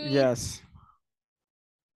singing. Yes.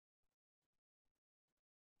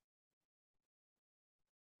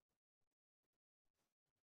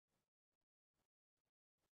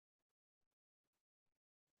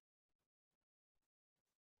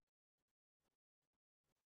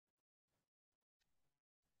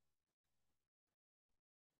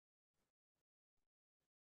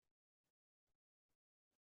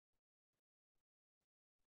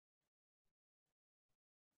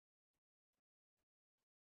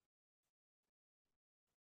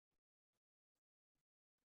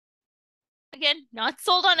 Again, not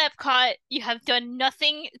sold on Epcot. You have done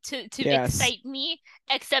nothing to Yes. excite me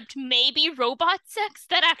except maybe robot sex.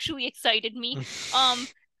 That actually excited me. Um,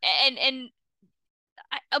 and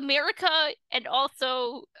America and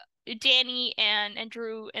also Danny and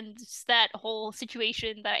Drew and just that whole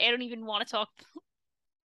situation that I don't even want to talk.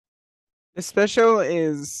 The special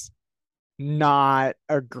is not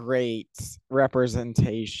a great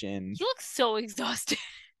representation He looks so exhausted.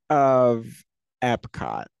 of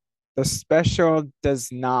Epcot. The special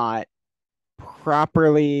does not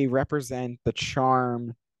properly represent the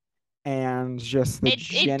charm and just the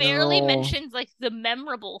It barely general, mentions like the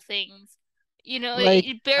memorable things. You know, like,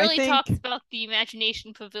 it I barely think, talks about the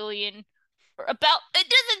Imagination Pavilion or about it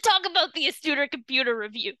doesn't talk about the Astuter computer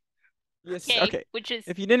review. yes, Okay, okay. which is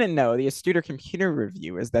If you didn't know, the Astuter computer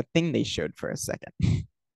review is that thing they showed for a second.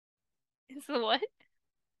 is the what?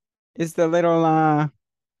 Is the little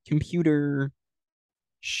computer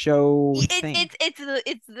show thing.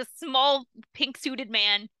 It's the small pink suited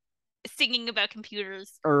man singing about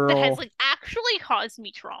computers that has Earl. like actually caused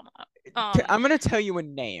me trauma. I'm gonna tell you a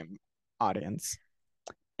name, audience,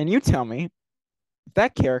 and you tell me if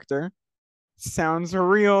that character sounds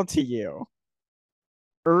real to you.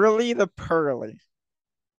 Early the Pearly.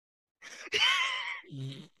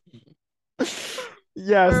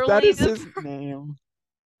 Yes, that Early is the his name.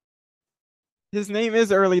 His name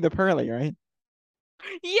is Early the Pearly, right?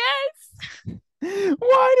 yes,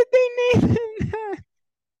 Why did they name him that?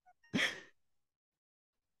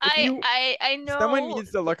 If you I Someone know.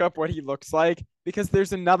 needs to look up what he looks like because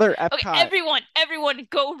there's another Okay, Epcot. everyone,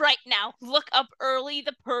 go right now. Look up Early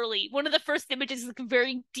the Pearly. One of the first images is like a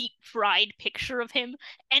very deep fried picture of him,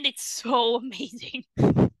 and it's so amazing.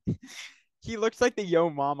 He looks like the Yo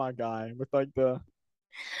Mama guy with like the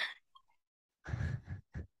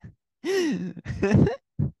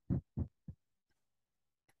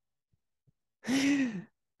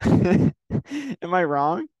Am I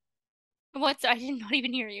wrong? What's I did not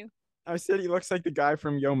even hear you. I said he looks like the guy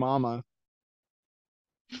from Yo Mama.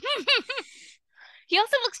 He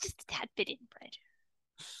also looks just a tad bit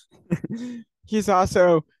inbred. He's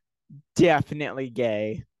also definitely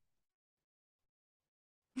gay.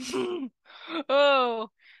 Oh.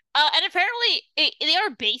 And apparently they are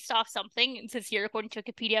based off something. It says here, according to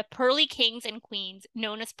Wikipedia, Pearly Kings and Queens,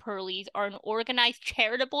 known as Pearlies, are an organized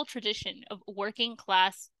charitable tradition of working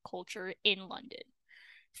class culture in London.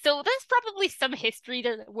 So there's probably some history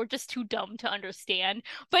there that we're just too dumb to understand.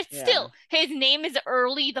 But Yeah. still, his name is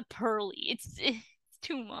Early the Pearly. It's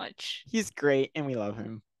too much. He's great and we love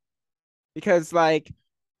him. Because like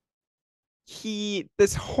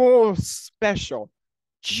this whole special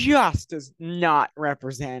just does not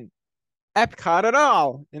represent Epcot at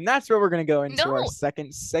all. And that's where we're going to go into our No,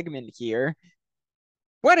 second segment here.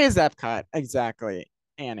 What is Epcot exactly,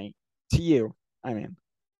 Annie? To you, I mean.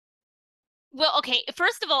 well, okay.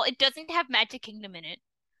 First of all, it doesn't have Magic Kingdom in it.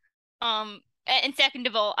 And second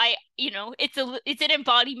of all, it's an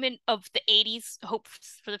embodiment of the 80s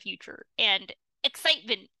hopes for the future and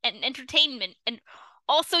excitement and entertainment, and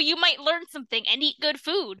also you might learn something and eat good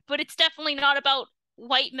food, but it's definitely not about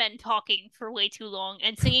white men talking for way too long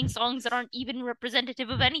and singing songs that aren't even representative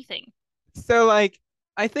of anything. So like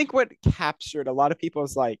I think what captured a lot of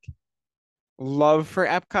people's like love for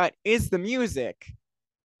Epcot is the music.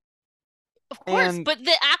 Of course, And but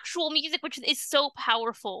the actual music, which is so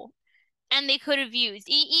powerful, and they could have used,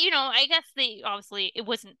 I guess they obviously it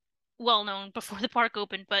wasn't well known before the park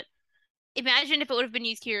opened, but imagine if it would have been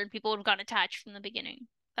used here and people would have gotten attached from the beginning.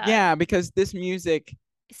 That yeah, because this music,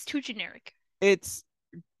 is too generic. it's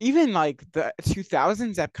even like the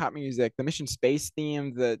 2000s Epcot music, the Mission Space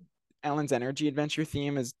theme, the Ellen's Energy Adventure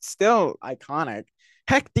theme is still iconic.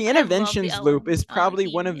 Heck, the I love the Interventions loop Ellen is probably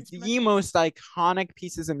one theme of the instrumental. most iconic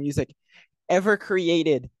pieces of music ever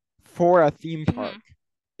created for a theme park. Mhm.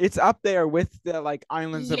 It's up there with the like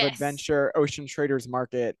Islands of Yes. Adventure, Ocean Traders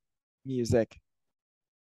Market music.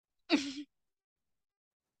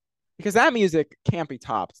 Because that music can't be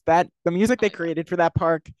topped. That the music Oh they my God. created for that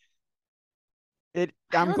park,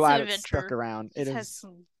 I'm Islands of glad it stuck Adventure around. It just has is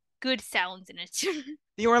some good sounds in it.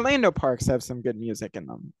 the Orlando parks have some good music in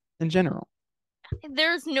them in general.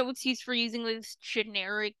 There's no excuse for using this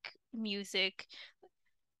generic music.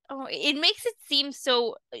 Oh, it makes it seem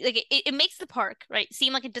so like it makes the park, right,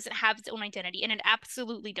 seem like it doesn't have its own identity, and it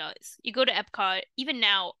absolutely does. You go to Epcot, even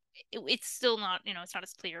now, it's still not, it's not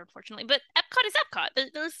as clear, unfortunately, but Epcot is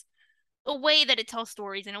Epcot. There's a way that it tells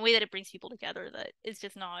stories and a way that it brings people together that is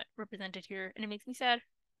just not represented here, and it makes me sad.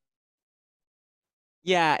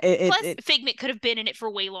 Yeah, Plus, Figment could have been in it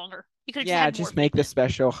for way longer. You could have just yeah, had more just make the Figment.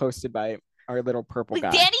 special hosted by our little purple Like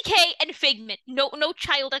guy. Danny Kaye and Figment. No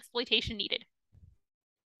child exploitation needed.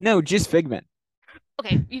 No, just Figment.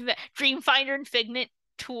 Okay, you've got Dreamfinder and Figment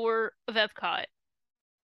tour of Epcot.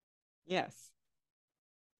 Yes.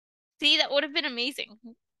 See, that would have been amazing.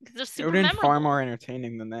 Because they're It would super have been far memorable. more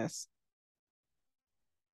entertaining than this.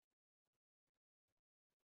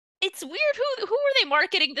 It's weird, who are they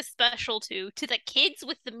marketing the special to? To the kids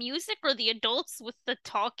with the music or the adults with the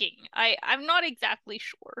talking? I'm not exactly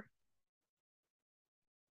sure.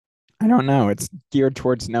 I don't know. It's geared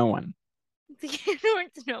towards no one.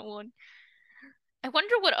 There's no one. I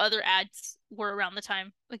wonder what other ads were around the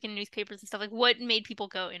time, like in newspapers and stuff. Like what made people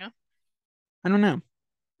go? I don't know.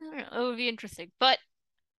 I don't know. It would be interesting. But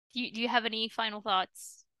do you have any final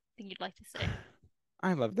thoughts? Thing you'd like to say?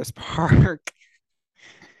 I love this park.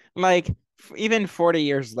 Like even 40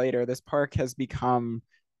 years later, this park has become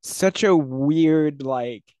such a weird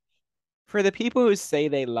like for the people who say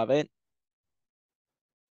they love it,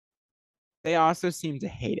 they also seem to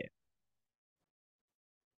hate it.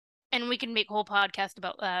 And we can make a whole podcast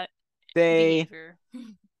about that They behavior.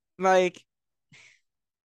 like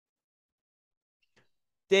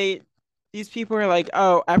they these people are like,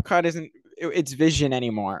 "Oh, Epcot isn't its vision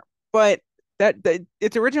anymore." But that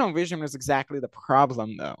its original vision was exactly the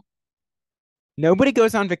problem though. Nobody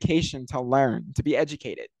goes on vacation to learn, to be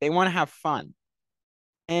educated. They want to have fun.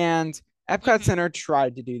 And Epcot Hmm. Center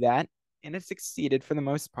tried to do that, and it succeeded for the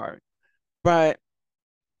most part. But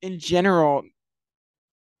in general,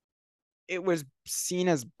 it was seen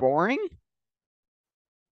as boring.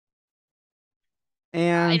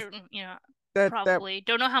 I And don't, that probably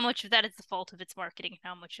don't know how much of that is the fault of its marketing and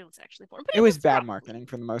how much it was actually born, but it it was was bad probably. marketing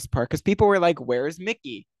for the most part because people were like, "Where's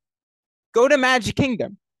Mickey? Go to Magic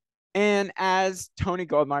Kingdom." And as Tony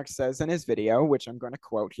Goldmark says in his video, which I'm going to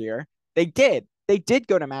quote here, they did. They did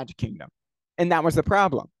go to Magic Kingdom. And that was the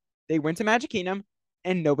problem. They went to Magic Kingdom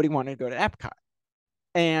and nobody wanted to go to Epcot.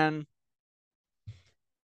 And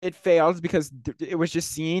it failed because it was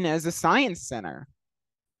just seen as a science center.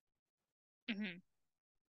 Hmm.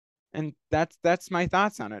 And that's my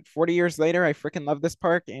thoughts on it. 40 years later, I freaking love this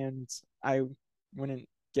park and I wouldn't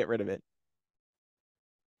get rid of it.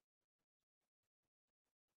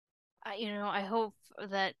 I hope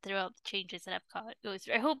that throughout the changes at Epcot goes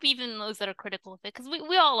through. I hope even those that are critical of it, because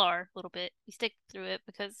we all are a little bit, we stick through it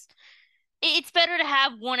because it's better to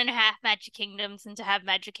have one and a half Magic Kingdoms than to have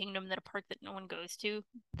Magic Kingdom that a park that no one goes to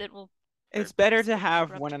that will, or It's better just to will be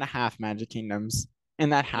have one corrupt. and a half Magic Kingdoms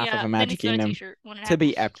and that half of Yeah, a that Magic needs to go on a Kingdom t-shirt. One and a to half.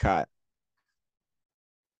 be Epcot.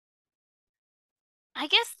 I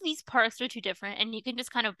guess these parks are too different, and you can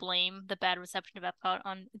just kind of blame the bad reception of Epcot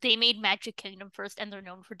on they made Magic Kingdom first, and they're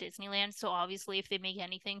known for Disneyland. So obviously, if they make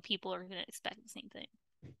anything, people are gonna expect the same thing.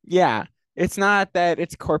 Yeah, it's not that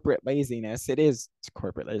it's corporate laziness. It's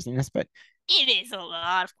corporate laziness, but It is a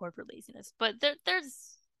lot of corporate laziness, but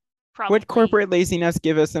there's would probably corporate laziness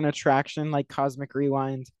give us an attraction like Cosmic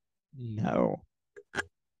Rewind? No.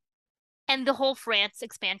 And the whole France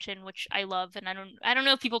expansion, which I love, and I don't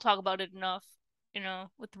know if people talk about it enough,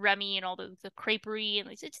 with Remy and all the creperie, and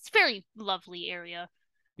it's a very lovely area.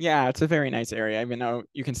 Yeah, it's a very nice area, even though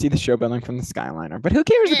you can see the show building from the Skyliner. But who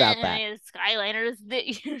cares about that? Skyliners.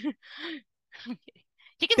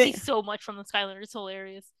 You can see Th- so much from the Skyliners whole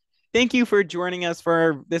areas. Thank you for joining us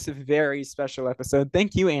for this very special episode.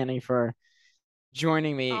 Thank you, Annie, for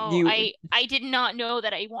joining me. Oh, I did not know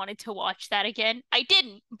that I wanted to watch that again. I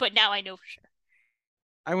didn't, but now I know for sure.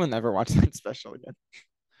 I will never watch that special again.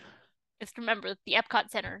 Just remember, the EPCOT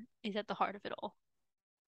Center is at the heart of it all.